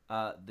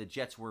 the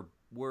Jets were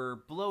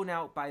blown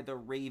out by the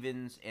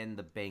Ravens and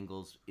the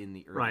Bengals in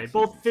the early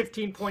season. Both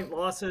 15-point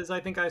losses, I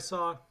think I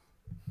saw.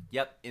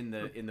 Yep, in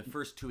the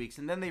first 2 weeks,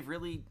 and then they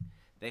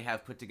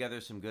have put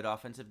together some good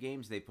offensive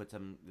games. They put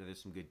together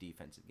some good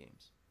defensive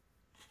games.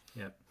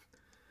 Yep.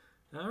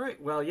 All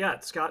right. Well, yeah,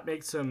 Scott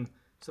makes some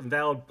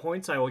valid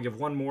points. I will give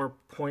one more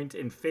point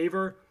in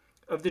favor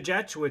of the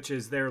Jets, which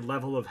is their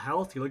level of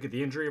health. You look at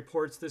the injury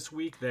reports this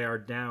week, they are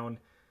down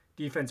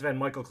defensive end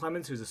Michael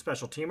Clemens, who's a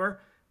special teamer.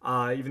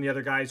 Even the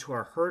other guys who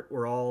are hurt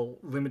were all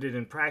limited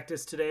in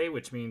practice today,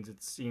 which means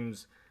it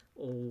seems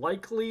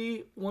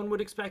likely one would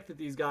expect that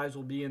these guys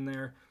will be in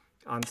there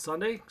on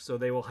Sunday, so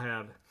they will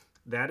have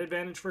that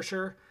advantage for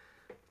sure.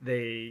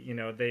 They've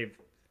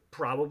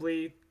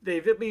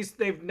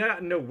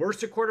not no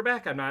worse at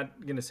quarterback. I'm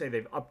not going to say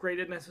they've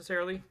upgraded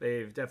necessarily.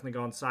 They've definitely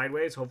gone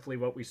sideways. Hopefully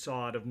what we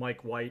saw out of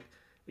Mike White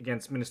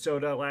against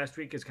Minnesota last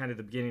week is kind of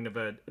the beginning of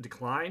a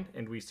decline,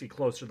 and we see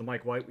closer to the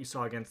Mike White we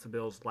saw against the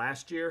Bills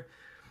last year.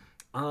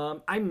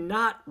 I'm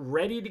not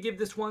ready to give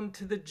this one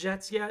to the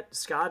Jets yet.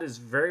 Scott is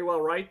very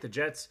well right. The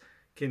Jets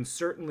can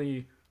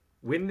certainly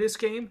win this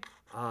game.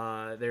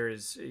 There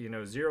is,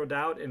 zero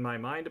doubt in my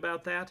mind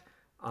about that.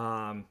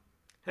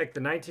 Heck,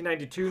 the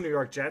 1992 New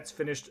York Jets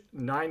finished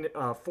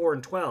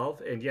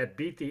 4-12, and yet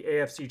beat the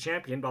AFC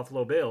champion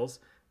Buffalo Bills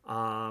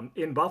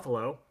in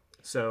Buffalo.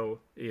 So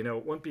it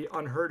wouldn't be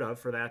unheard of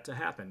for that to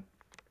happen.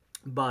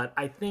 But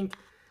I think,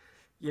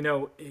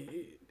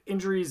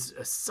 injuries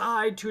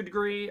aside to a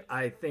degree,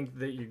 I think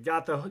that you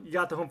got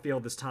the home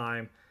field this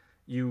time.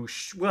 You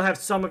will have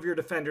some of your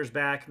defenders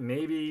back,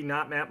 maybe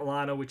not Matt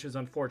Milano, which is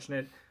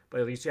unfortunate, but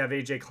at least you have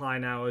AJ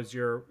Klein now as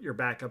your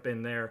backup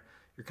in there.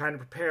 You're kind of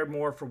prepared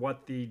more for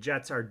what the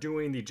Jets are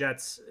doing. The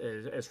Jets,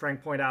 as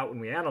Frank pointed out when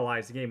we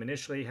analyzed the game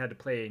initially, had to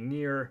play a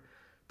near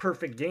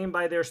perfect game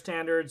by their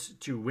standards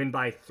to win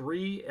by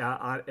 3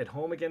 at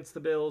home against the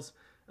Bills,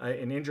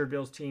 an injured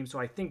Bills team. So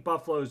I think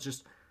Buffalo's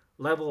just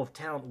level of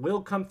talent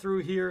will come through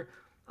here.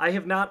 I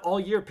have not all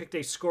year picked a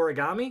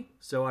scoregami,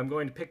 so I'm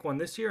going to pick one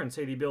this year and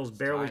say the Bills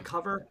barely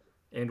cover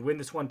and win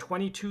this one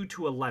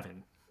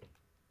 22-11.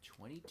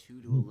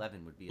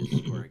 22-11 would be a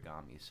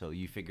scoregami. So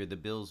you figure the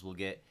Bills will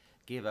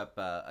give up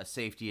a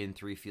safety and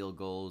 3 field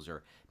goals,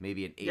 or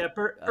maybe an 8. Yeah,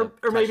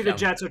 or maybe the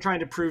Jets are trying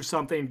to prove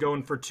something,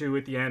 going for 2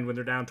 at the end when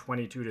they're down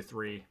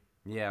 22-3.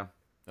 Yeah.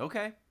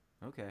 Okay.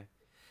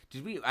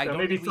 Did we? So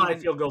maybe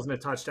 5 field goals and a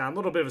touchdown. A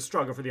little bit of a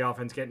struggle for the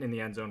offense getting in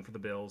the end zone for the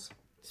Bills.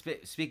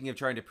 Speaking of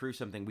trying to prove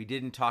something, we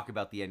didn't talk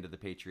about the end of the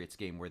Patriots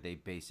game where they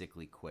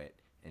basically quit,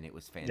 and it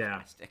was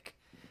fantastic.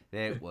 Yeah.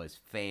 It was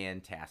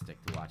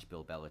fantastic to watch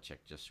Bill Belichick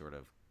just sort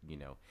of,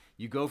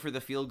 you go for the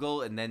field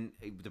goal, and then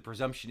the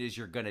presumption is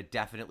you're going to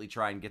definitely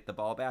try and get the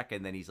ball back,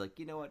 and then he's like,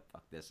 you know what,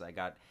 fuck this. I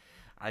got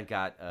I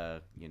got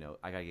to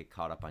get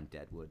caught up on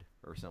Deadwood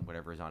or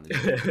whatever is on his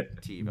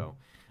TiVo.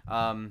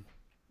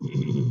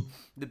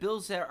 The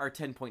Bills are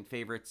 10-point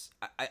favorites.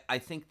 I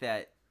think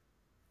that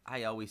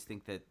I always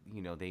think that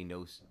they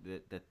know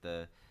that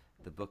the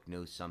book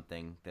knows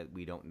something that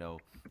we don't know.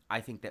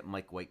 I think that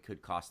Mike White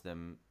could cost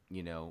them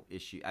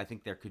issue. I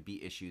think there could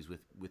be issues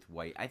with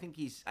White. I think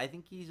he's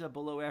a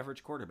below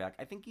average quarterback.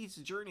 I think he's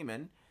a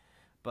journeyman,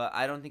 but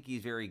I don't think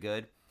he's very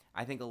good.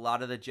 I think a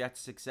lot of the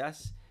Jets'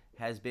 success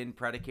has been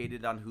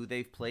predicated on who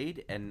they've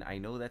played, and I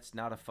know that's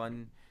not a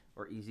fun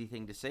or easy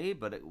thing to say,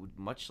 but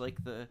much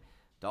like the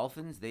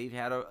Dolphins, they've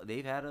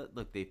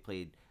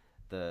played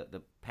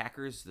the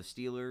Packers, the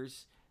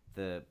Steelers,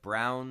 the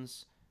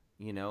Browns,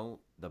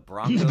 the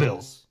Broncos. The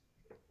Bills.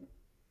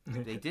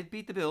 They did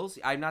beat the Bills.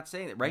 I'm not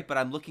saying it right, but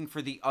I'm looking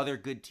for the other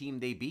good team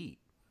they beat.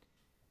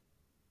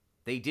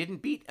 They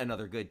didn't beat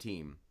another good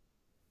team.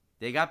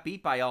 They got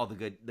beat by all the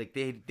good. Like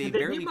they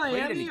barely beat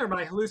played Miami, or am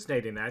I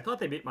hallucinating that? I thought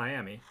they beat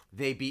Miami.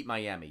 They beat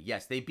Miami.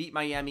 Yes, they beat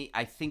Miami.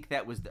 I think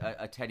that was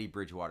a Teddy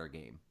Bridgewater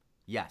game.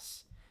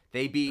 Yes,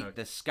 they beat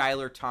the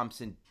Skylar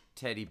Thompson,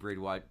 Teddy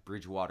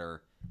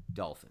Bridgewater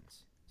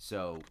Dolphins.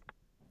 So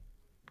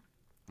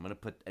I'm gonna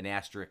put an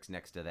asterisk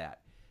next to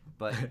that.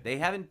 But they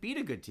haven't beat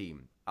a good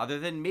team other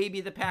than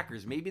maybe the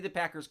Packers. Maybe the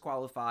Packers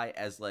qualify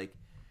as like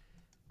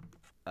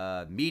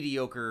a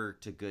mediocre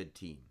to good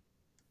team,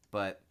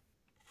 but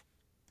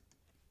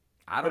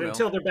I don't know. But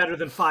until they're better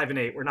than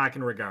 5-8, we're not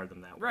going to regard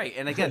them that way. Right,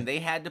 and again, they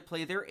had to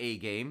play their A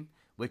game,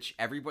 which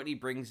everybody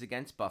brings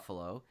against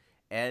Buffalo,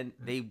 and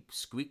they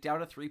squeaked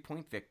out a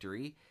 3-point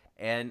victory.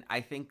 And I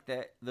think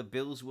that the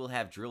Bills will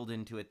have drilled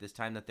into it this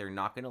time that they're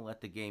not going to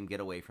let the game get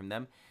away from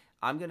them.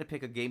 I'm going to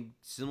pick a game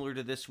similar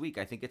to this week.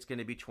 I think it's going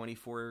to be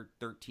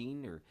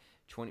 24-13 or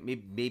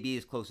 20, maybe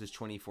as close as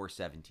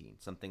 24-17,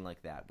 something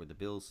like that, where the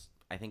Bills,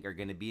 I think, are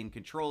going to be in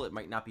control. It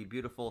might not be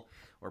beautiful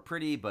or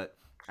pretty, but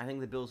I think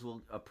the Bills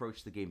will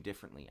approach the game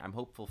differently. I'm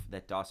hopeful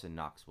that Dawson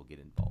Knox will get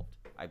involved.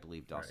 I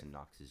believe Dawson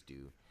Knox is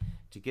due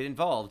to get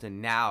involved,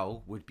 and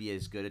now would be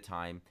as good a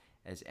time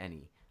as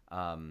any.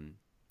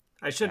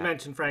 I should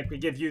mention, Frank, we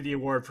give you the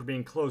award for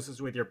being closest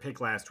with your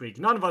pick last week.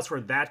 None of us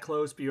were that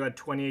close, but you had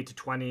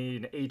 28-20,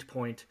 an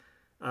 8-point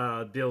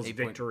Bills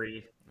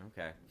victory.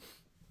 Okay.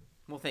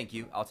 Well, thank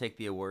you. I'll take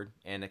the award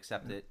and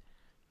accept it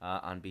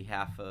on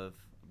behalf of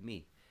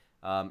me.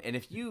 And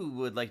if you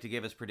would like to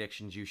give us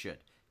predictions, you should.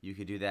 You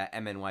could do that,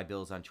 MNY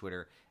Bills on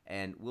Twitter,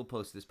 and we'll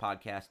post this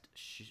podcast,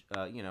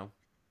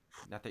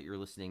 not that you're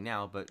listening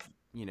now, but,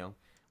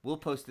 we'll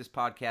post this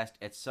podcast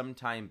at some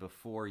time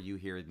before you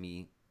hear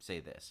me say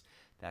this.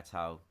 That's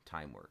how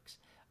time works.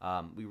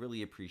 We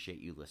really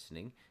appreciate you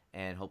listening,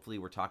 and hopefully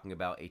we're talking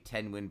about a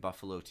 10-win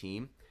Buffalo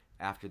team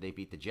after they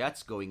beat the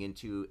Jets, going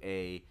into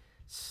a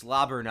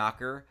slobber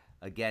knocker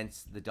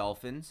against the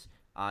Dolphins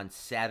on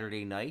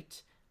Saturday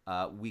night.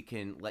 We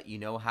can let you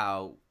know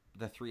how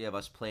the three of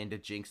us plan to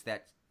jinx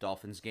that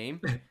Dolphins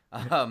game,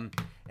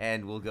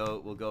 and we'll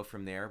go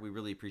from there. We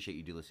really appreciate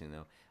you listening,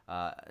 though.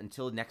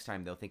 Until next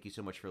time, though, thank you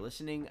so much for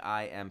listening.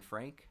 I am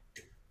Frank.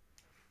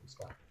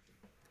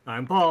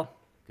 I'm Paul.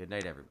 Good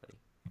night, everybody.